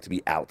likely going to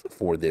be out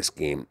for this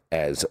game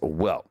as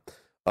well.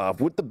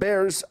 With the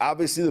Bears,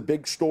 obviously the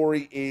big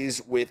story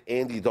is with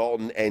Andy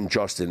Dalton and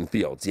Justin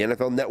Fields. The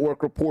NFL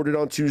Network reported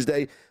on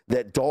Tuesday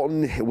that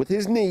Dalton, with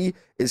his knee,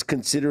 is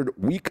considered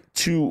week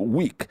to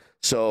week.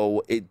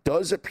 So it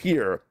does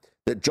appear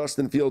that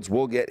Justin Fields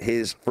will get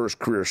his first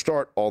career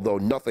start, although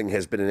nothing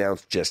has been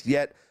announced just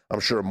yet.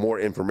 I'm sure more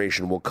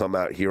information will come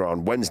out here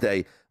on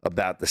Wednesday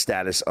about the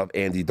status of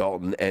Andy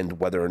Dalton and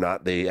whether or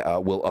not they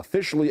will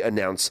officially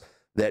announce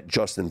that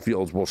Justin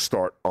Fields will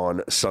start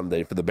on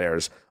Sunday for the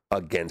Bears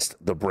against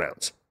the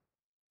Browns.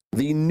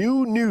 The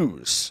new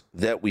news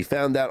that we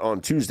found out on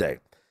Tuesday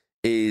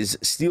is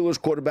Steelers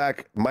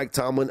quarterback Mike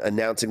Tomlin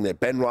announcing that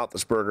Ben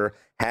Roethlisberger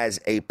has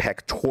a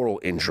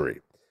pectoral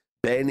injury.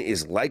 Ben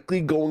is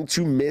likely going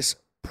to miss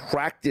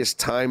practice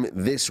time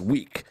this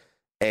week.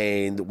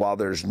 And while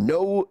there's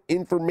no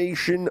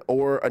information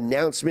or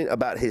announcement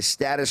about his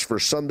status for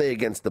Sunday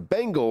against the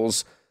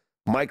Bengals,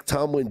 Mike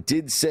Tomlin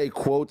did say,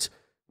 quote,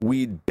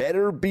 "We'd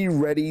better be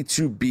ready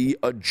to be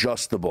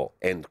adjustable,"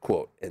 end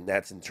quote. And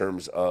that's in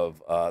terms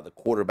of the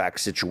quarterback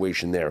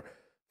situation there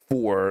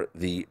for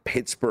the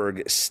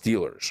Pittsburgh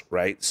Steelers,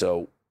 right?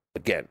 So,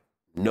 again,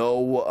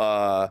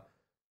 No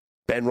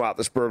Ben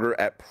Roethlisberger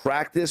at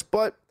practice,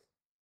 but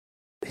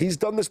he's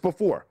done this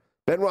before.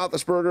 Ben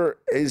Roethlisberger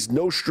is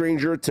no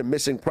stranger to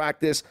missing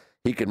practice.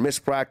 He can miss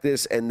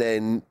practice and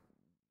then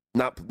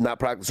not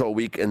practice all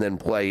week and then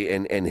play,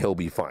 and he'll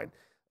be fine.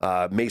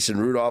 Mason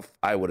Rudolph,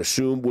 I would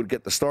assume, would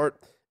get the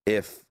start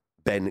if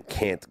Ben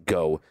can't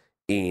go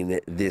in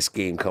this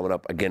game coming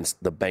up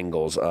against the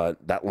Bengals.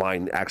 That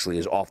line actually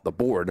is off the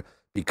board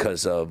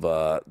because of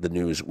the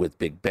news with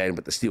Big Ben,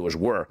 but the Steelers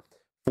were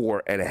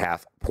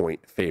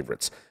 4.5-point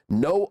favorites.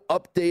 No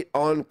update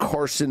on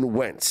Carson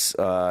Wentz.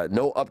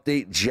 No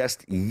update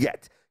just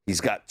yet.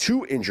 He's got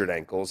 2 injured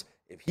ankles.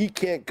 If he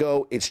can't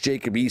go, it's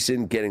Jacob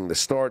Eason getting the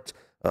start.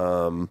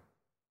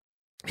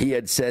 He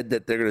had said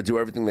that they're going to do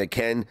everything they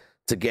can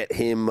to get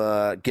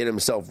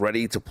himself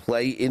ready to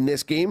play in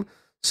this game.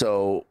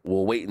 So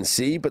we'll wait and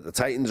see. But the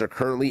Titans are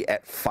currently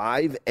at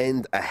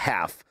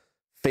 5.5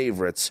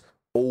 favorites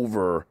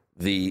over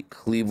the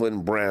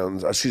Cleveland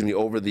Browns.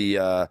 Over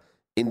the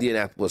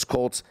Indianapolis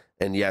Colts.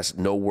 And yes,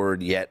 no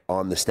word yet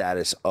on the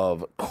status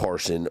of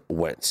Carson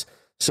Wentz.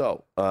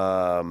 So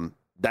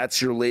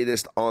that's your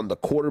latest on the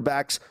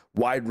quarterbacks.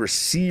 Wide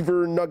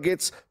receiver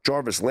nuggets.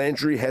 Jarvis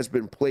Landry has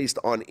been placed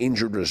on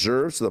injured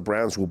reserve, so the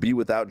Browns will be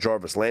without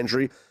Jarvis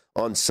Landry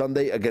on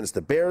Sunday against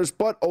the Bears,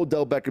 but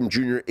Odell Beckham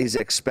Jr. is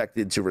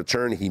expected to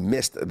return. He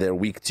missed their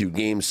Week 2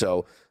 game,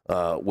 so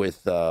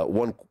with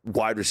one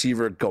wide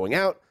receiver going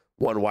out,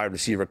 one wide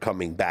receiver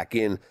coming back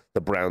in,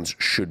 the Browns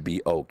should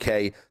be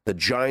okay. The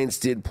Giants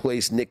did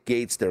place Nick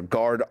Gates, their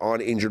guard, on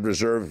injured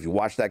reserve. If you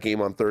watched that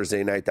game on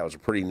Thursday night, that was a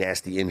pretty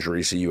nasty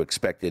injury, so you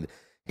expected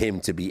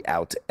him to be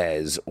out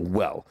as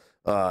well.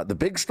 The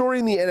big story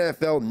in the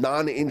NFL,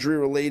 non-injury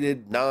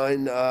related,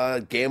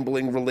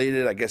 non-gambling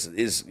related, I guess it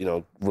is,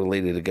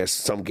 related, I guess,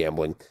 some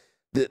gambling,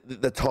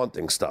 the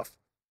taunting stuff.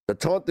 The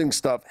taunting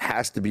stuff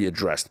has to be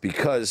addressed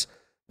because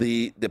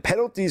the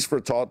penalties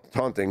for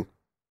taunting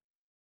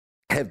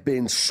have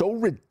been so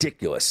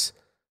ridiculous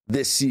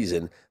this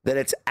season that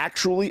it's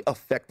actually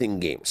affecting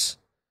games.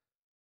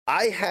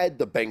 I had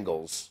the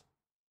Bengals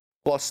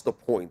plus the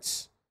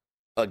points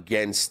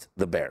against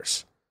the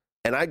Bears.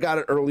 And I got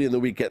it early in the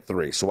week at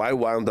 3, so I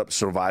wound up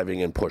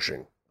surviving and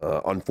pushing.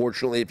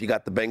 Unfortunately, if you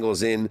got the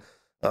Bengals in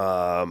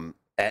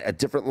at a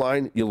different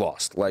line, you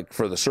lost. Like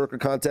for the Circa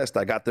contest,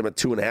 I got them at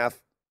 2.5.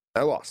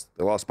 I lost.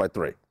 They lost by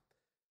 3.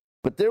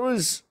 But there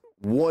was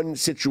one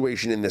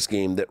situation in this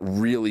game that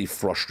really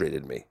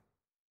frustrated me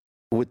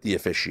with the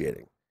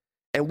officiating.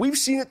 And we've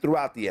seen it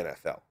throughout the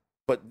NFL.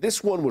 But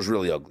this one was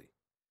really ugly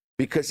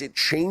because it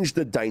changed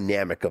the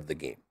dynamic of the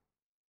game.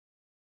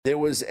 There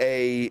was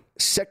a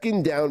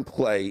second down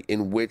play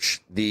in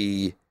which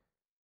the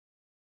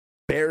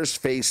Bears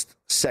faced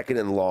second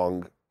and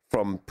long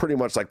from pretty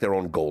much like their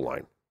own goal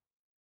line.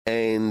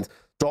 And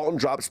Dalton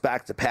drops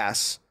back to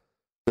pass.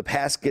 The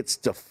pass gets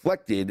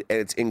deflected and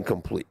it's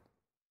incomplete.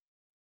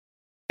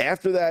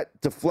 After that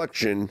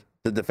deflection,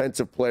 the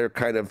defensive player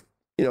kind of,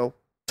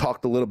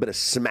 talked a little bit of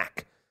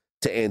smack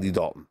to Andy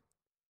Dalton.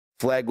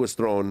 Flag was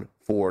thrown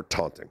for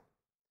taunting.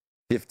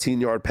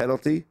 15-yard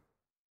penalty,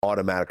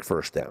 automatic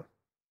first down.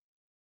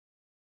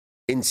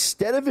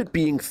 Instead of it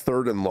being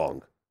 3rd and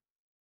long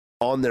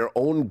on their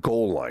own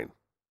goal line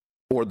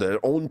or their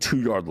own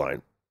 2-yard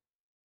line,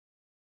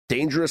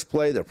 dangerous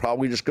play. They're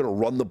probably just going to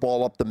run the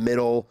ball up the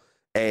middle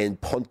and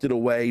punt it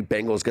away.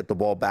 Bengals get the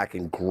ball back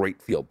in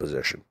great field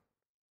position.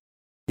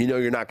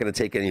 You're not going to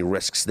take any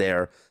risks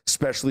there,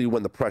 especially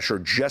when the pressure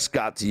just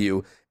got to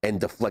you and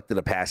deflected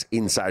a pass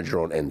inside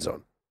your own end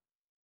zone.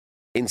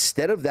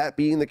 Instead of that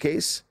being the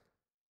case,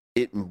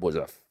 it was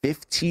a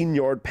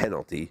 15-yard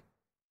penalty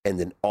and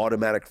an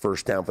automatic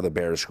first down for the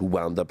Bears, who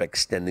wound up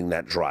extending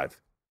that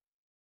drive.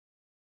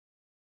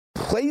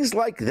 Plays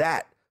like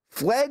that,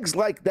 flags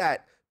like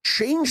that,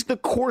 changed the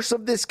course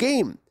of this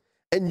game.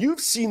 And you've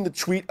seen the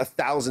tweet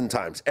 1,000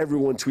 times.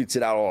 Everyone tweets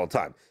it out all the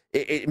time.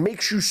 It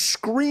makes you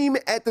scream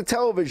at the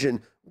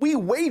television. We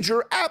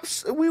wager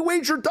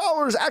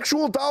dollars,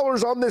 actual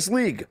dollars on this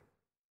league.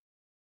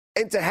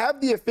 And to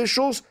have the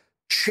officials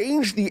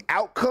change the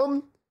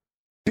outcome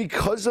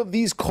because of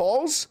these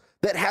calls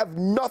that have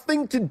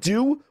nothing to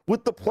do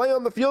with the play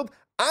on the field,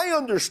 I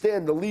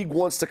understand the league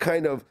wants to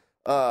kind of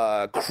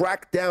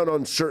crack down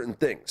on certain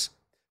things.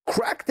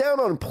 Crack down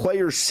on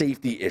player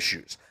safety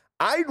issues.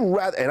 I'd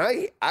rather, and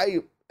I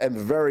am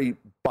very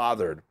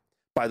bothered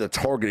by the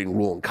targeting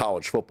rule in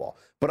college football.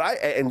 But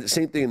and the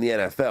same thing in the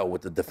NFL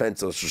with the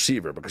defenseless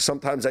receiver, because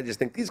sometimes I just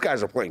think these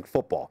guys are playing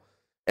football.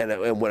 And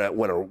when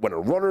a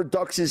runner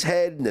ducks his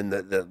head and then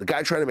the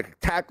guy trying to make a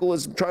tackle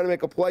is trying to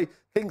make a play,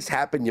 things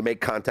happen. You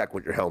make contact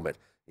with your helmet.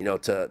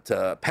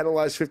 To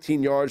penalize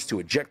 15 yards, to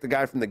eject the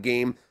guy from the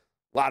game,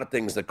 a lot of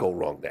things that go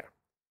wrong there.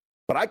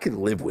 But I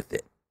can live with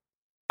it.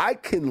 I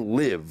can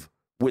live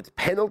with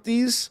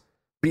penalties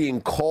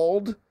being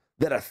called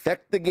that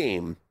affect the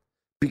game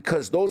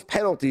because those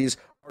penalties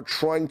are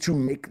trying to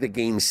make the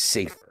game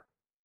safer.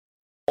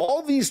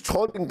 All these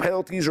taunting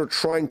penalties are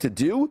trying to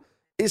do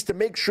is to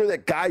make sure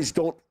that guys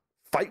don't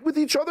fight with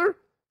each other,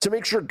 to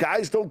make sure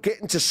guys don't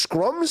get into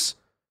scrums.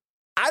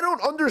 I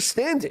don't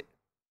understand it.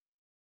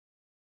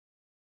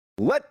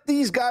 Let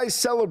these guys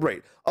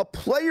celebrate. A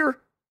player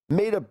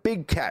made a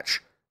big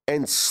catch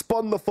and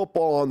spun the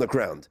football on the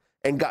ground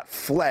and got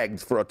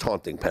flagged for a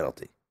taunting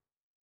penalty.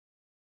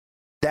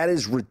 That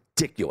is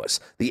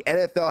ridiculous. The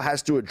NFL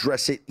has to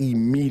address it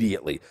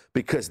immediately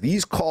because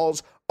these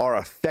calls are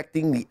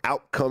affecting the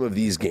outcome of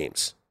these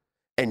games.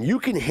 And you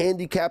can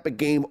handicap a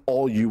game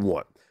all you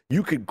want.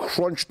 You can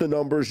crunch the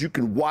numbers. You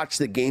can watch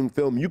the game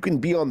film. You can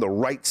be on the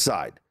right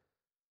side.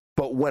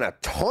 But when a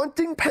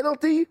taunting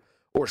penalty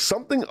or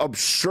something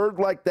absurd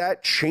like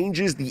that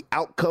changes the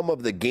outcome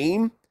of the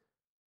game,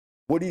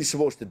 what are you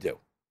supposed to do?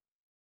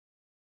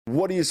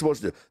 What are you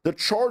supposed to do? The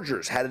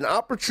Chargers had an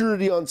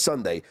opportunity on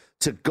Sunday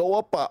to go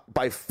up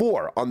by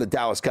 4 on the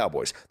Dallas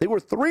Cowboys. They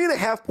were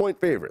 3.5-point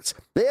favorites.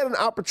 They had an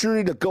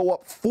opportunity to go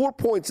up 4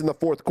 points in the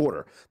fourth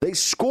quarter. They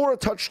score a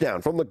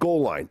touchdown from the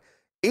goal line.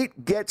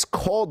 It gets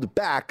called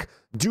back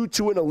due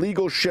to an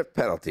illegal shift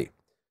penalty.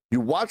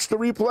 You watch the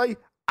replay.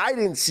 I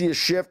didn't see a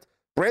shift.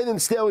 Brandon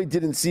Staley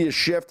didn't see a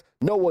shift.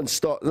 No one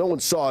saw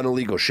an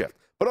illegal shift.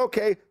 But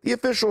okay, the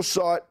officials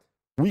saw it.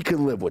 We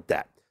can live with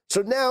that.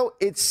 So now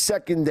it's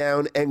 2nd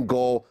down and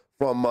goal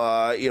from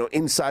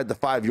inside the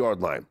 5-yard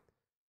line.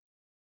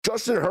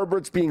 Justin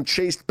Herbert's being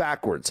chased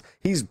backwards.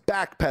 He's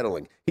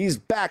backpedaling.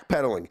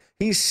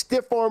 He's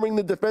stiff-arming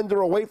the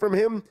defender away from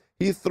him.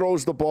 He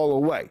throws the ball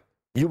away.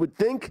 You would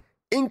think,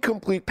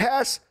 incomplete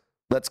pass,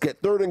 let's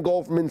get 3rd and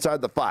goal from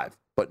inside the 5.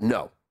 But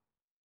no.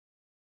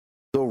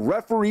 The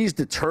referees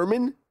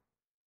determine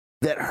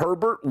that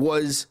Herbert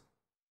was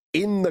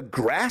in the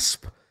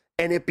grasp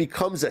and it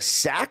becomes a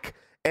sack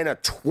and a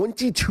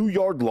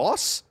 22-yard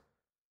loss.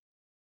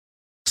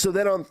 So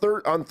then on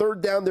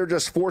third down, they're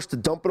just forced to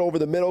dump it over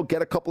the middle,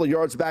 get a couple of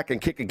yards back, and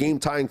kick a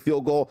game-tying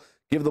field goal,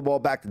 give the ball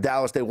back to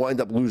Dallas. They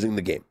wind up losing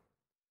the game.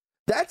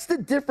 That's the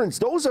difference.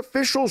 Those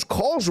officials'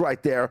 calls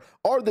right there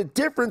are the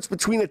difference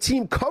between a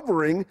team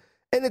covering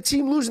and a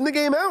team losing the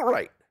game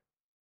outright.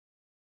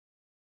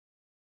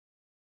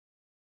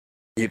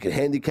 You can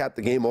handicap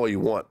the game all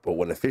you want, but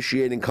when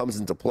officiating comes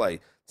into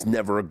play, it's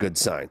never a good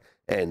sign.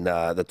 And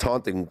the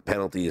taunting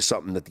penalty is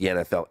something that the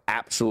NFL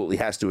absolutely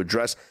has to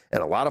address.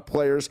 And a lot of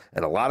players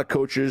and a lot of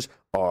coaches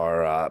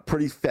are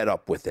pretty fed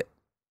up with it.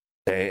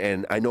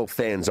 And I know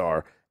fans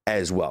are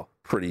as well,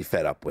 pretty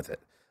fed up with it.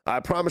 I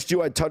promised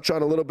you I'd touch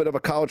on a little bit of a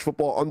college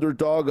football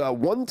underdog.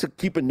 One to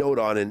keep a note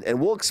on, and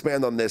we'll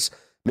expand on this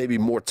maybe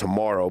more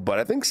tomorrow. But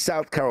I think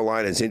South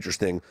Carolina is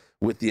interesting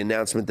with the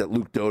announcement that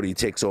Luke Doty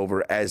takes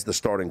over as the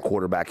starting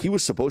quarterback. He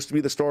was supposed to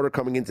be the starter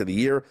coming into the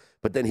year,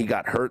 but then he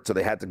got hurt, so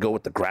they had to go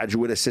with the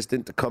graduate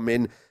assistant to come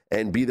in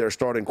and be their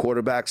starting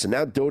quarterback. So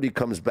now Doty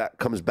comes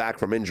back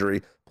from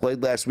injury,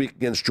 played last week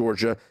against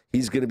Georgia.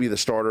 He's going to be the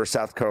starter.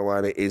 South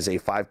Carolina is a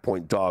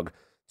 5-point dog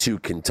to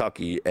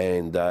Kentucky,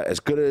 and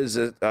as good as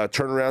a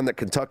turnaround that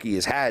Kentucky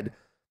has had,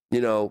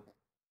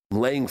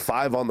 laying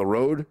 5 on the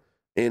road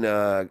in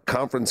a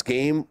conference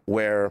game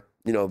where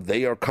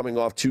they are coming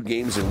off 2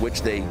 games in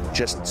which they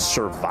just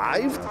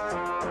survived.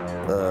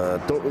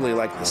 Don't really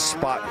like the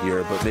spot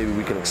here, but maybe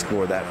we can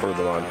explore that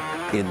further on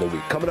in the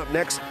week. Coming up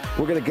next,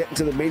 we're going to get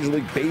into the Major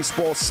League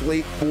Baseball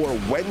slate for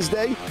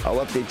Wednesday.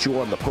 I'll update you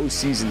on the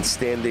postseason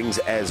standings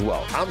as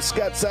well. I'm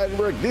Scott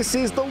Seidenberg. This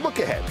is The Look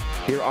Ahead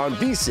here on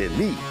VSiN,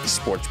 the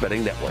Sports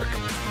Betting Network.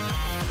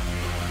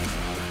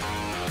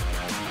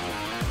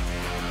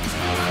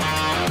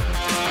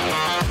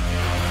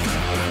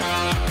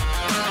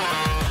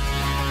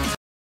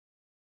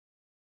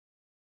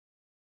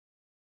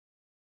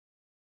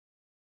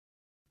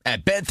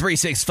 At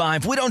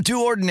Bet365, we don't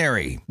do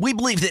ordinary. We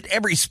believe that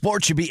every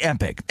sport should be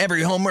epic.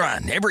 Every home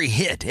run, every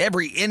hit,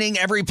 every inning,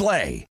 every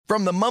play.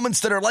 From the moments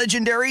that are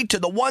legendary to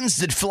the ones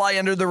that fly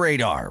under the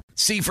radar.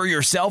 See for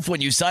yourself when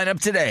you sign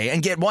up today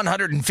and get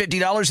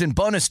 $150 in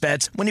bonus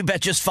bets when you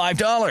bet just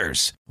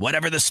 $5.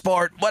 Whatever the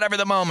sport, whatever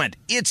the moment,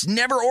 it's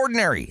never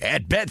ordinary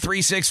at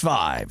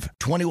Bet365.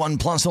 21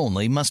 plus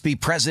only. Must be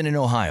present in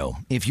Ohio.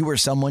 If you or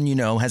someone you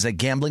know has a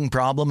gambling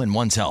problem and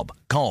wants help,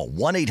 call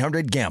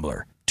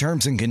 1-800-GAMBLER.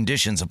 Terms and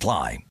conditions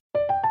apply.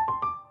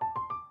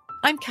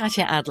 I'm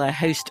Katya Adler,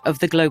 host of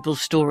The Global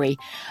Story.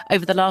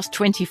 Over the last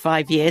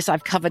 25 years,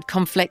 I've covered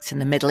conflicts in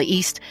the Middle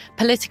East,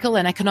 political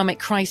and economic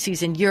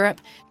crises in Europe,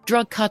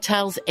 drug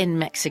cartels in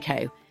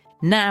Mexico.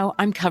 Now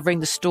I'm covering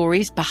the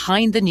stories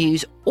behind the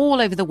news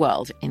all over the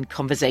world in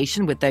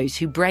conversation with those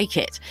who break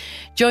it.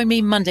 Join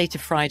me Monday to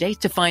Friday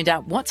to find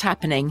out what's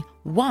happening,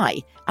 why,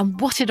 and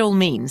what it all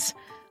means.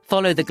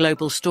 Follow The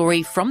Global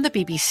Story from the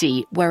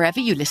BBC wherever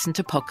you listen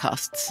to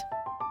podcasts.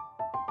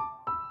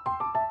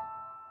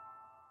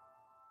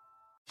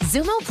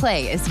 Xumo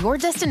Play is your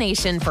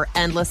destination for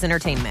endless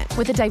entertainment.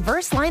 With a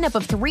diverse lineup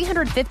of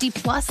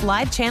 350-plus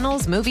live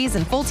channels, movies,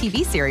 and full TV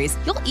series,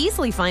 you'll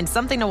easily find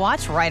something to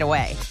watch right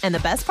away. And the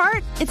best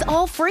part? It's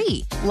all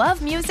free.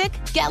 Love music?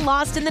 Get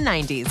lost in the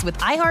 90s with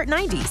iHeart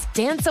 90s.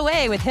 Dance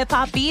away with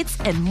hip-hop beats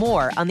and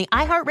more on the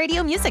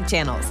iHeartRadio music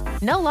channels.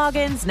 No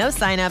logins, no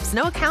signups,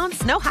 no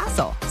accounts, no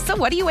hassle. So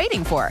what are you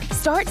waiting for?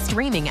 Start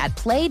streaming at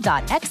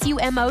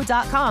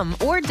play.xumo.com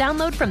or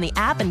download from the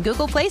app and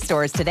Google Play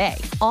stores today.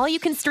 All you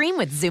can stream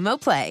with Xumo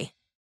Play.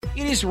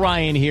 It is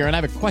Ryan here, and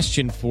I have a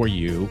question for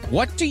you.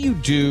 What do you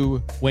do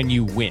when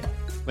you win?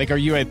 Like, are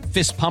you a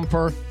fist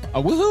pumper,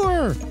 a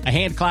woohooer, a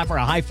hand clapper,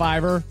 a high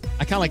fiver?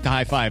 I kind of like the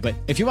high five, but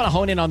if you want to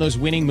hone in on those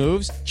winning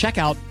moves, check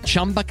out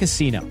Chumba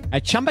Casino.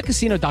 At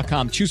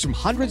ChumbaCasino.com, choose from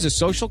hundreds of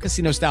social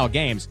casino-style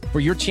games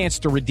for your chance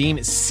to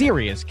redeem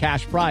serious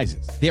cash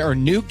prizes. There are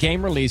new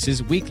game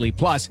releases weekly,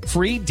 plus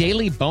free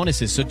daily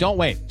bonuses, so don't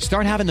wait.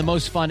 Start having the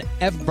most fun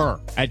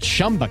ever at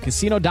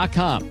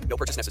ChumbaCasino.com. No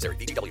purchase necessary.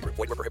 VGW. Void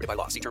where prohibited by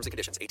law. See terms and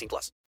conditions.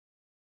 18+.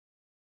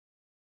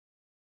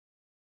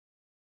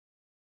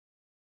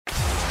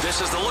 This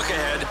is the Look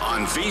Ahead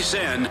on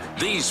VSiN,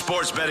 the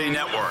Sports Betting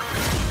Network.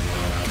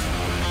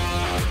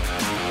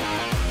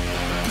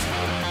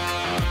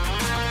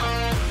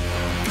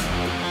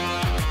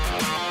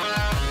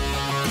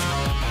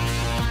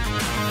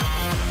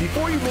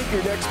 Before you make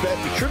your next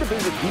bet, be sure to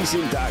visit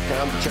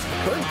VSiN.com to check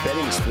the current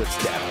betting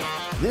splits data.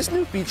 This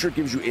new feature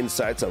gives you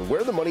insights on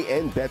where the money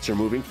and bets are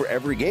moving for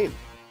every game.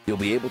 You'll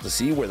be able to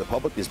see where the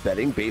public is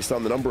betting based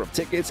on the number of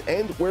tickets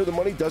and where the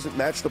money doesn't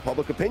match the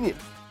public opinion.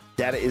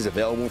 Data is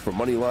available for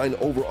money line,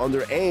 over,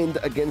 under, and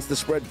against the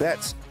spread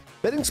bets.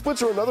 Betting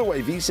splits are another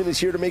way VSiN is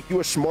here to make you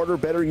a smarter,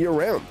 better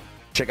year-round.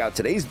 Check out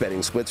today's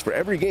betting splits for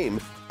every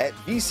game at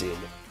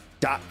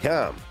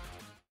VSiN.com.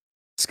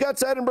 Scott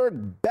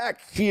Seidenberg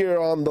back here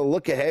on the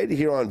Look Ahead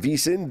here on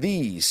VSiN,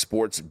 the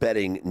Sports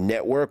Betting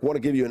Network. Want to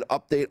give you an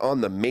update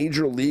on the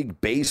Major League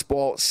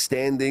Baseball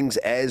standings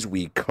as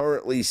we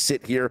currently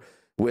sit here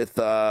with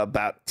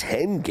about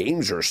 10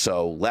 games or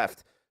so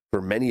left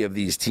for many of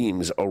these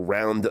teams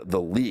around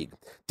the league.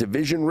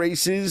 Division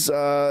races,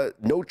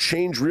 no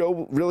change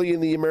really in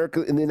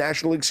the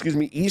National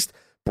League, East.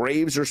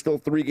 Braves are still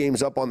 3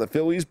 games up on the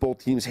Phillies.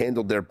 Both teams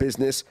handled their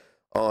business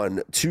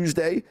on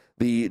Tuesday.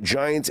 The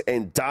Giants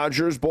and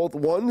Dodgers both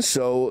won,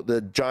 so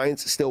the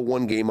Giants still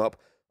 1 game up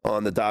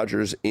on the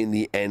Dodgers in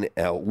the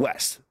NL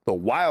West. The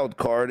wild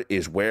card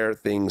is where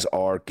things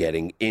are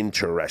getting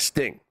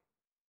interesting.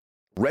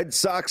 Red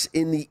Sox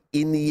in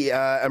the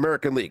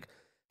American League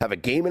have a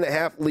 1.5 game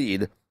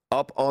lead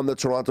up on the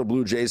Toronto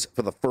Blue Jays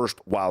for the first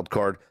wild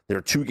card.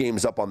 They're 2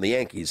 games up on the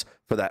Yankees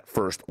for that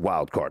first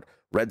wild card.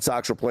 Red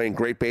Sox are playing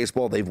great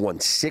baseball. They've won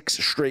 6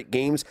 straight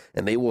games,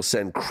 and they will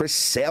send Chris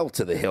Sale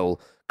to the hill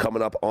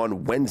coming up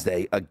on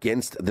Wednesday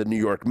against the New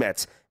York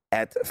Mets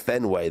at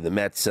Fenway. The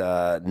Mets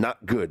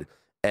not good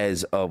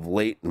as of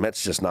late. The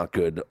Mets just not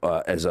good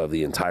as of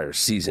the entire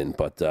season,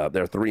 but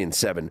they're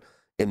 3-7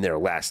 in their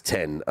last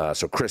 10.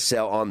 So Chris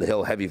Sale on the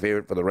hill, heavy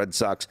favorite for the Red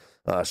Sox.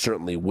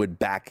 Certainly would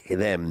back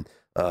them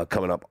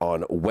coming up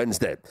on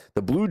Wednesday.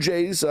 The Blue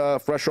Jays,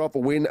 fresh off a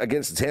win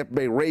against the Tampa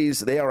Bay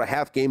Rays, they are a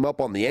 1/2 game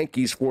up on the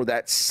Yankees for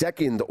that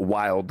second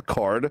wild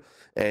card,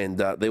 and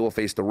they will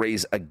face the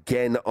Rays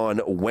again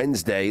on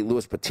Wednesday.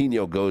 Luis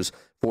Patino goes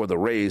for the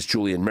Rays,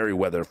 Julian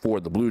Merriweather for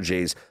the Blue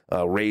Jays.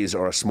 Rays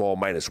are a small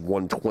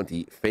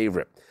 -120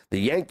 favorite. The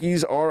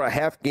Yankees are a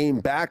 1/2 game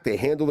back. They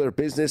handle their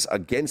business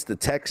against the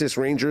Texas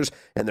Rangers,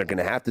 and they're going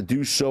to have to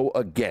do so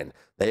again.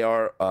 They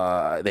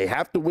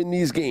have to win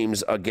these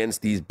games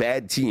against these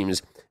bad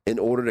teams in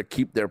order to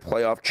keep their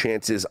playoff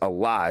chances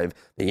alive.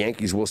 The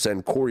Yankees will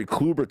send Corey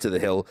Kluber to the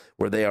hill,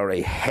 where they are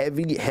a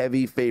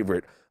heavy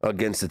favorite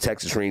against the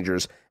Texas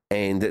Rangers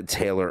and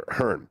Taylor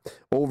Hearn.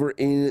 Over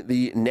in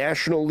the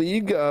National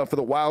League for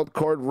the wild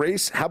card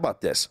race, how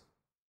about this?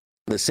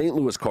 The St.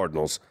 Louis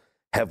Cardinals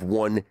have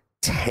won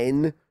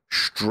 10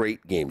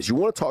 straight games. You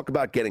want to talk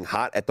about getting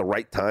hot at the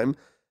right time?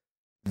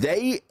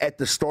 They, at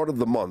the start of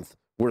the month,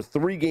 were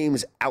 3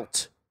 games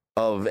out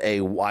of a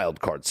wild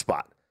card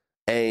spot,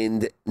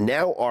 and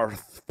now are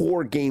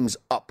 4 games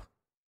up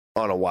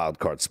on a wild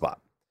card spot.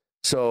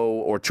 So,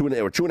 or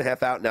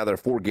 2.5 out. Now they're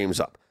 4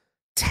 games up.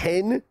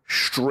 10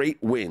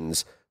 straight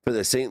wins for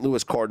the St.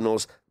 Louis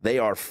Cardinals. They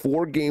are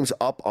 4 games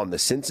up on the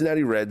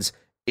Cincinnati Reds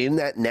in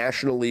that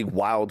National League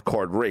wild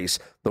card race.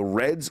 The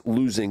Reds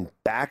losing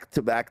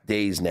back-to-back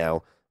days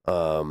now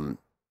to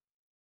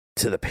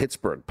the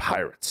Pittsburgh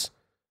Pirates.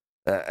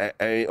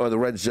 Or the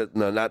Reds,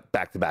 no, not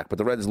back-to-back, but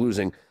the Reds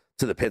losing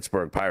to the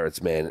Pittsburgh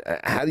Pirates, man.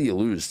 How do you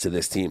lose to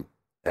this team?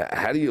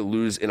 How do you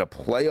lose in a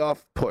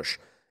playoff push,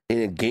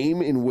 in a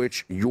game in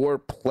which you're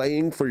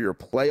playing for your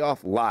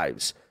playoff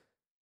lives?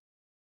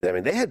 I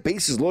mean, they had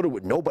bases loaded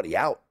with nobody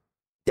out,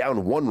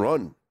 down 1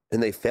 run,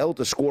 and they failed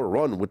to score a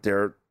run with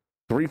their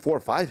 3, 4,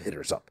 5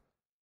 hitters up.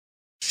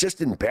 It's just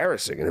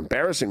embarrassing, an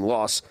embarrassing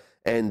loss,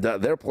 and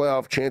their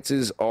playoff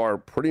chances are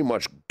pretty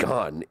much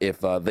gone if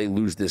they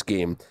lose this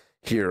game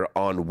here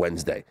on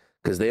Wednesday,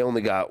 because they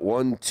only got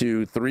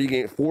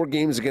 4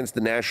 games against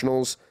the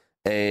Nationals,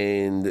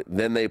 and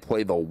then they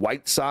play the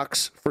White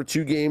Sox for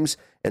 2 games,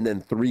 and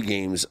then 3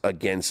 games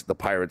against the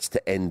Pirates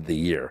to end the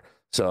year.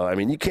 So, I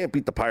mean, you can't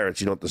beat the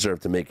Pirates. You don't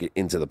deserve to make it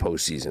into the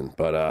postseason,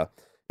 but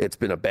it's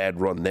been a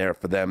bad run there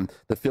for them.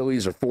 The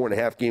Phillies are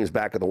 4.5 games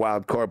back of the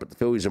wild card, but the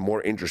Phillies are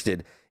more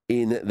interested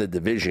in the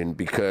division,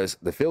 because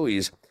the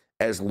Phillies,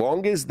 as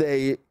long as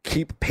they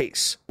keep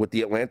pace with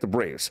the Atlanta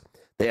Braves,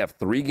 They have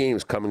 3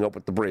 games coming up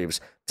with the Braves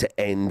to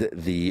end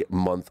the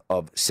month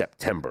of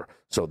September.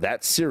 So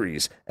that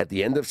series at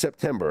the end of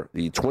September,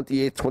 the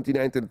 28th,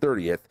 29th, and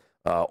 30th,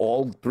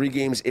 all 3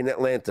 games in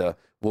Atlanta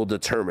will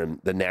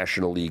determine the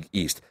National League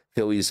East.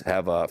 Phillies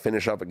have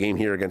finish up a game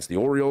here against the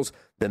Orioles.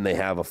 Then they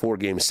have a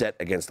 4-game set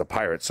against the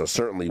Pirates. So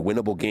certainly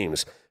winnable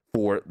games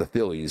for the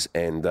Phillies.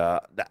 And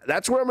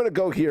that's where I'm going to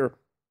go here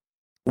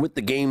with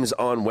the games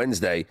on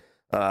Wednesday.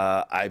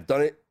 I've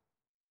done it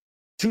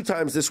 2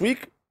 times this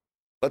week.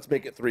 Let's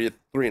make it 3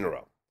 in a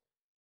row.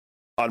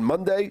 On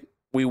Monday,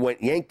 we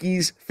went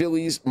Yankees,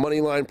 Phillies,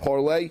 moneyline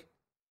parlay.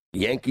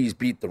 Yankees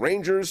beat the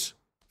Rangers.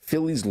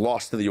 Phillies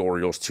lost to the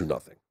Orioles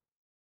 2-0.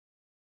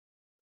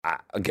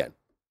 Again,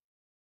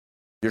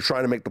 you're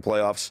trying to make the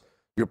playoffs.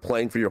 You're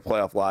playing for your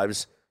playoff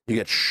lives. You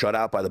get shut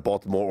out by the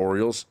Baltimore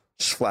Orioles.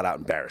 Just flat out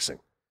embarrassing.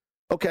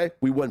 Okay,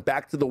 we went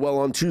back to the well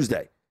on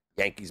Tuesday.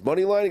 Yankees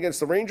money line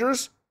against the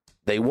Rangers.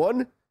 They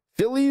won.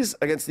 Phillies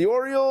against the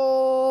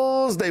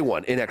Orioles. They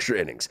won in extra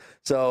innings.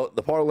 So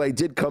the parlay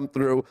did come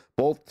through.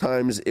 Both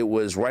times it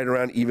was right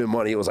around even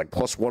money. It was like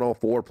plus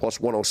 104, plus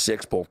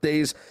 106 both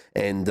days.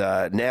 And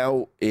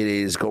now it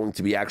is going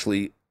to be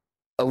actually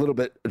a little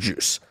bit of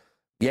juice.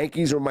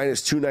 Yankees are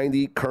minus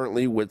 290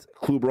 currently with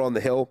Kluber on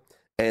the hill,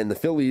 and the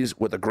Phillies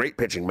with a great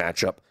pitching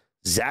matchup.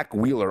 Zach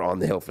Wheeler on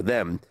the hill for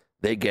them.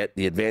 They get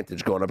the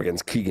advantage going up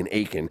against Keegan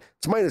Aiken.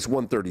 It's minus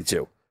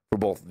 132 for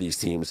both of these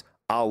teams.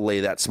 I'll lay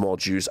that small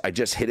juice. I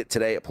just hit it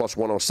today at plus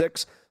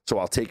 106, so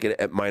I'll take it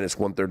at minus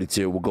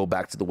 132. We'll go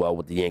back to the well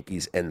with the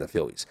Yankees and the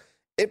Phillies.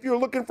 If you're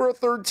looking for a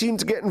third team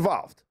to get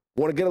involved,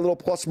 want to get a little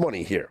plus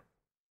money here,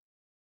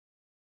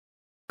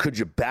 could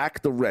you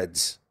back the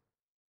Reds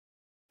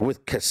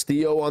with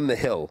Castillo on the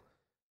hill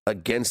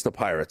against the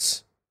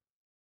Pirates?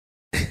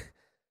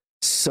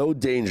 So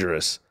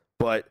dangerous,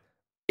 but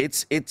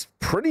it's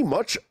pretty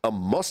much a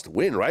must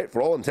win, right?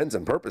 For all intents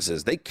and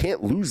purposes. They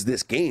can't lose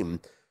this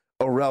game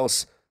or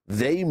else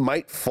they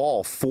might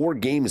fall 4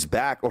 games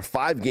back or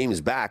 5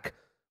 games back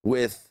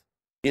with,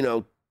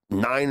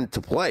 9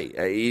 to play.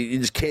 You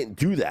just can't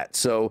do that.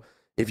 So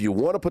if you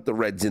want to put the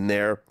Reds in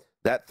there,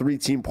 that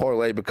 3-team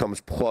parlay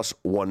becomes plus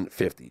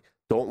 150.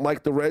 Don't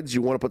like the Reds,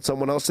 you want to put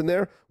someone else in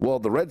there? Well,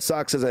 the Red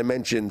Sox, as I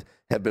mentioned,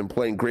 have been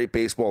playing great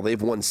baseball. They've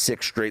won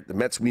 6 straight. The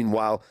Mets,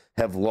 meanwhile,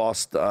 have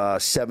lost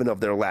 7 of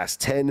their last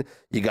 10.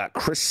 You got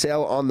Chris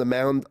Sale on the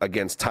mound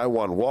against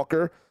Taijuan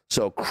Walker.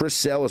 So Chris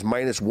Sale is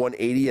minus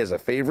 180 as a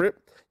favorite.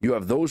 You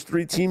have those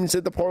 3 teams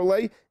at the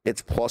parlay.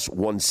 It's plus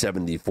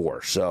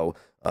 174. So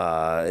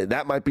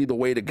that might be the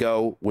way to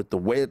go with the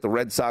way that the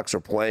Red Sox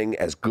are playing,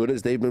 as good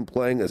as they've been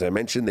playing. As I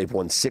mentioned, they've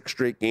won 6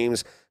 straight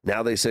games.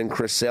 Now they send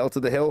Chris Sale to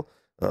the hill.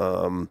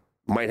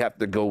 Might have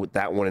to go with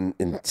that one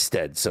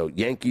instead. So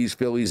Yankees,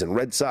 Phillies, and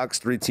Red Sox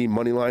 3-team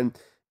money line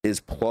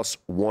is plus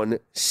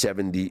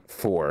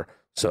 174.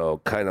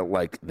 So kind of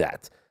like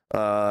that.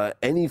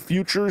 Any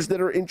futures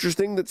that are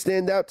interesting that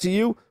stand out to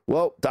you?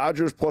 Well,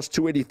 Dodgers plus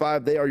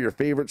 285. They are your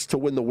favorites to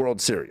win the World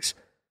Series.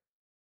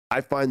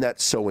 I find that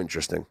so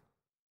interesting.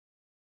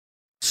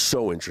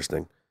 So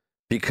interesting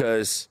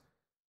because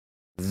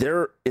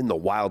they're in the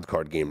wild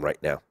card game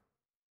right now.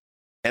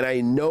 And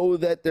I know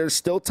that there's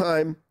still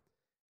time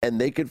and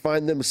they could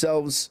find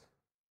themselves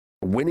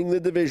winning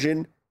the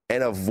division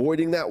and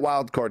avoiding that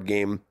wild card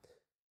game.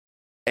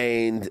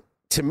 And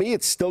to me,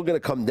 it's still going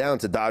to come down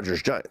to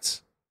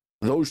Dodgers-Giants.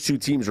 Those 2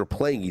 teams are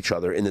playing each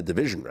other in the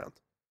division round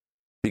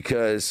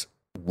because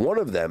one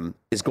of them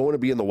is going to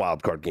be in the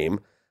wild card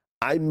game.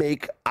 I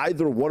make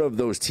either one of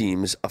those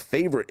teams a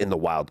favorite in the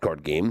wild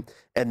card game,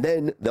 and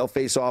then they'll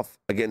face off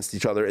against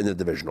each other in the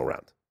divisional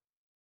round.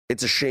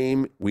 It's a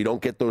shame we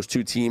don't get those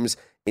 2 teams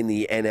in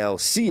the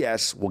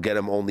NLCS. We'll get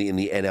them only in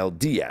the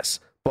NLDS.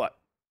 But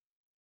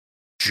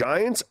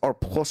Giants are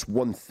plus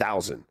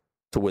 1,000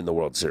 to win the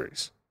World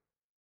Series.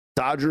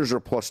 Dodgers are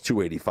plus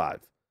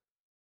 285.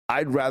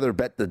 I'd rather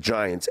bet the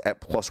Giants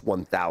at plus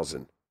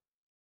 1,000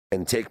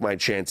 and take my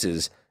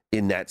chances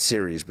in that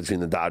series between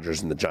the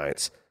Dodgers and the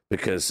Giants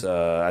because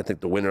I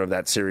think the winner of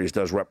that series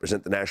does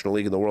represent the National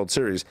League in the World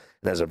Series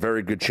and has a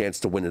very good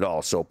chance to win it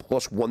all. So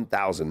plus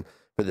 1,000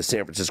 for the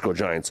San Francisco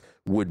Giants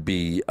would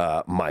be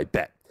my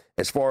bet.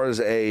 As far as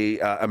a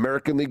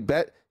American League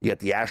bet, you got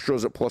the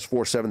Astros at plus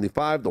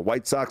 475, the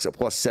White Sox at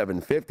plus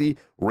 750,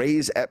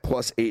 Rays at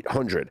plus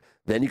 800.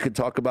 Then you could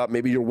talk about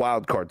maybe your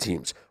wild card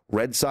teams.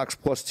 Red Sox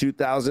plus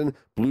 2,000,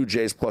 Blue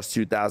Jays plus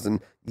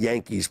 2,000,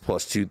 Yankees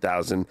plus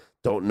 2,000.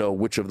 Don't know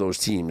which of those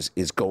teams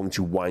is going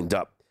to wind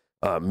up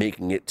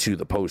making it to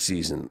the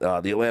postseason.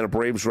 The Atlanta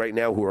Braves right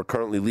now, who are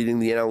currently leading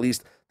the NL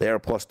East, they are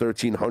plus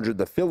 1,300.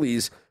 The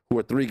Phillies, who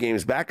are 3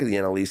 games back of the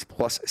NL East,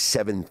 plus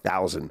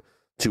 7,000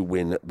 to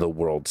win the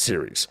World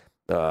Series.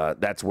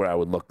 That's where I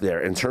would look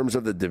there. In terms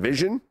of the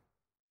division,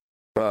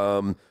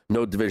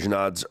 no division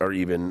odds are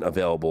even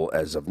available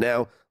as of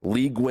now.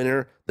 League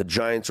winner, the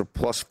Giants are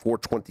plus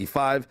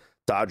 425,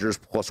 Dodgers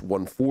plus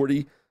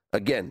 140.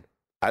 Again,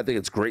 I think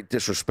it's great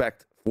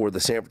disrespect for the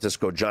San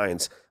Francisco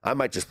Giants. I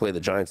might just play the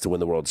Giants to win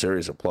the World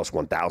Series at plus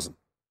 1,000.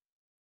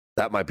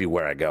 That might be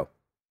where I go.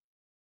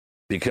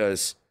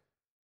 Because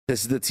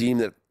This is the team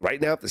that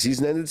right now, if the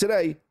season ended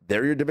today,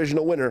 they're your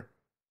divisional winner,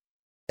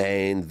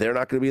 and they're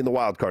not going to be in the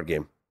wild card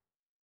game.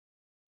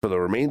 For the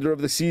remainder of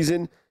the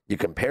season, you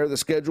compare the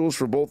schedules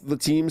for both of the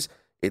teams,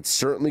 it's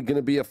certainly going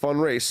to be a fun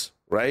race,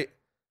 right?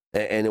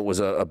 And it was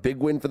a big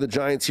win for the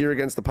Giants here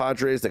against the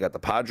Padres. They got the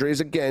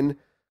Padres again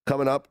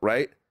coming up,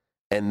 right?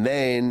 And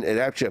then they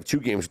actually have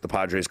 2 games with the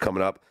Padres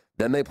coming up.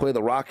 Then they play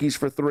the Rockies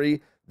for 3.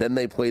 Then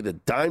they play the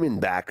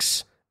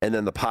Diamondbacks, and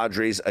then the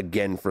Padres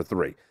again for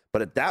 3.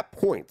 But at that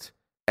point,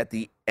 at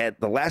the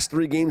last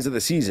 3 games of the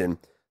season,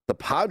 the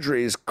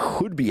Padres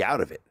could be out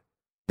of it.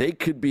 They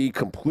could be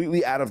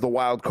completely out of the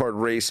wild card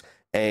race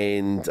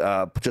and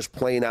just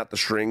playing out the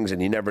strings, and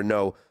you never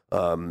know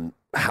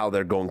how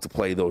they're going to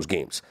play those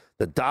games.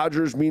 The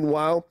Dodgers,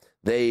 meanwhile,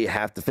 they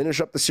have to finish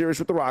up the series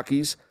with the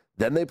Rockies.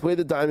 Then they play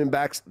the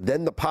Diamondbacks,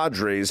 then the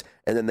Padres,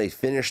 and then they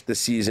finish the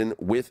season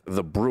with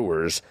the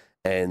Brewers.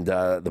 And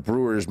the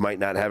Brewers might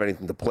not have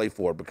anything to play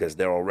for because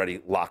they're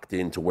already locked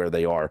into where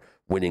they are,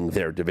 winning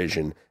their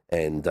division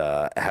and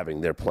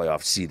having their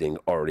playoff seeding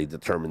already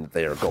determined that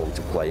they are going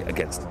to play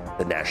against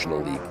the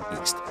National League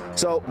East.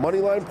 So,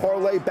 Moneyline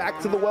Parlay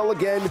back to the well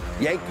again.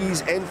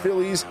 Yankees and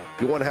Phillies.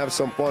 If you want to have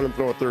some fun and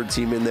throw a third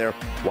team in there,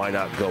 why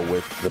not go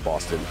with the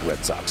Boston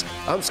Red Sox?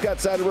 I'm Scott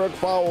Seidenberg.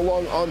 Follow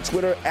along on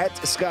Twitter at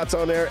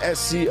ScottsOnAir,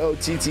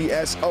 ScottsOnair.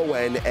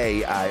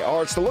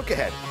 It's the look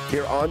ahead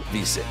here on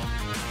VSiN.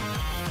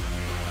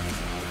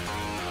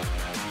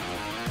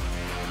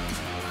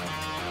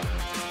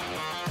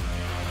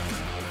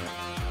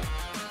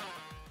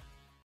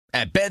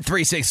 At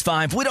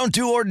Bet365, we don't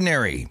do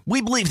ordinary.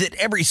 We believe that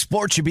every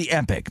sport should be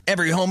epic.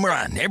 Every home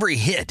run, every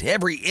hit,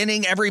 every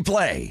inning, every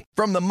play.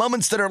 From the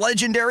moments that are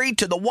legendary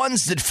to the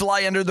ones that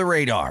fly under the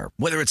radar.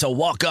 Whether it's a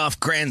walk-off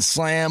grand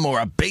slam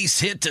or a base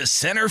hit to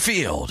center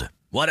field.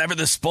 Whatever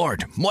the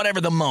sport, whatever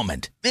the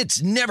moment.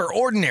 It's never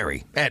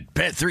ordinary at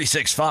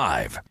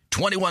Bet365.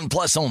 21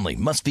 plus only.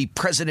 Must be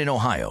present in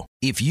Ohio.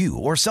 If you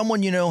or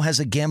someone you know has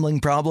a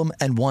gambling problem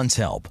and wants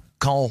help,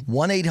 call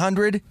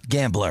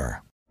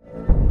 1-800-GAMBLER.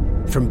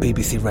 From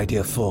BBC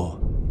Radio 4,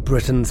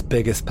 Britain's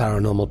biggest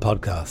paranormal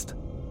podcast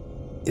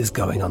is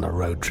going on a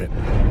road trip.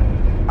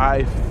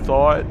 I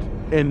thought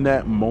in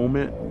that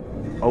moment,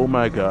 oh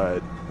my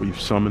God, we've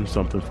summoned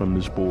something from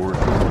this board.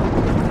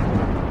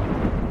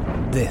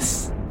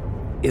 This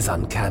is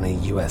Uncanny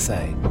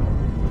USA.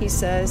 He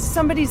says,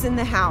 somebody's in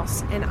the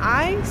house, and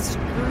I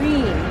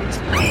screamed.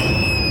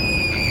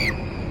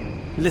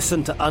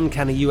 Listen to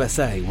Uncanny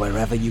USA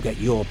wherever you get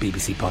your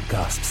BBC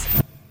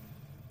podcasts,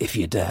 if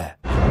you dare.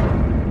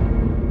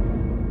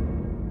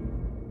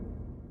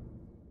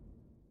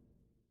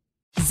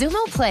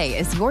 Zumo Play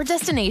is your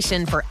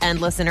destination for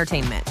endless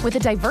entertainment. With a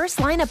diverse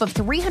lineup of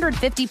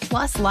 350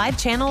 plus live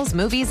channels,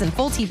 movies, and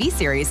full TV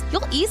series,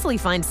 you'll easily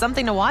find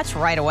something to watch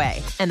right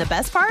away. And the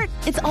best part?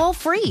 It's all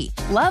free.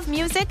 Love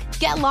music?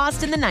 Get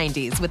lost in the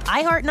 90s with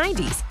iHeart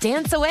 90s,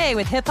 dance away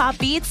with hip-hop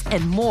beats,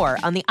 and more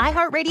on the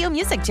iHeartRadio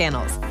music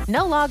channels.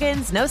 No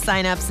logins, no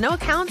signups, no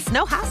accounts,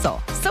 no hassle.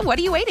 So what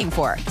are you waiting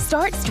for?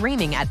 Start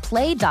streaming at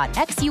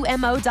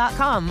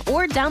play.xumo.com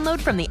or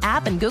download from the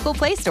app and Google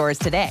Play stores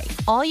today.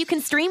 All you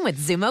can stream with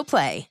Zumo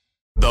Play.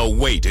 The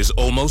wait is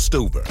almost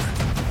over.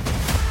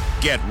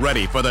 Get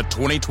ready for the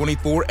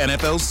 2024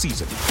 NFL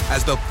season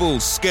as the full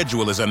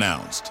schedule is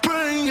announced.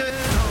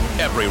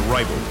 Every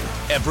rivalry,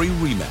 every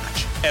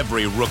rematch,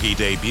 every rookie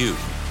debut,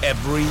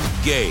 every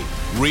game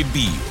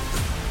revealed.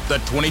 The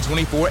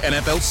 2024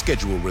 NFL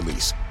schedule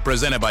release,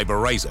 presented by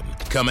Verizon,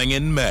 coming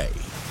in May.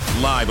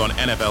 Live on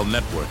NFL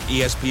Network,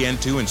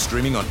 ESPN2, and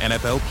streaming on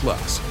NFL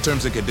Plus.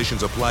 Terms and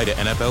conditions apply to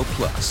NFL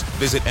Plus.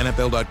 Visit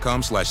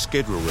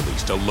NFL.com/schedule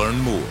release to learn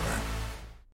more.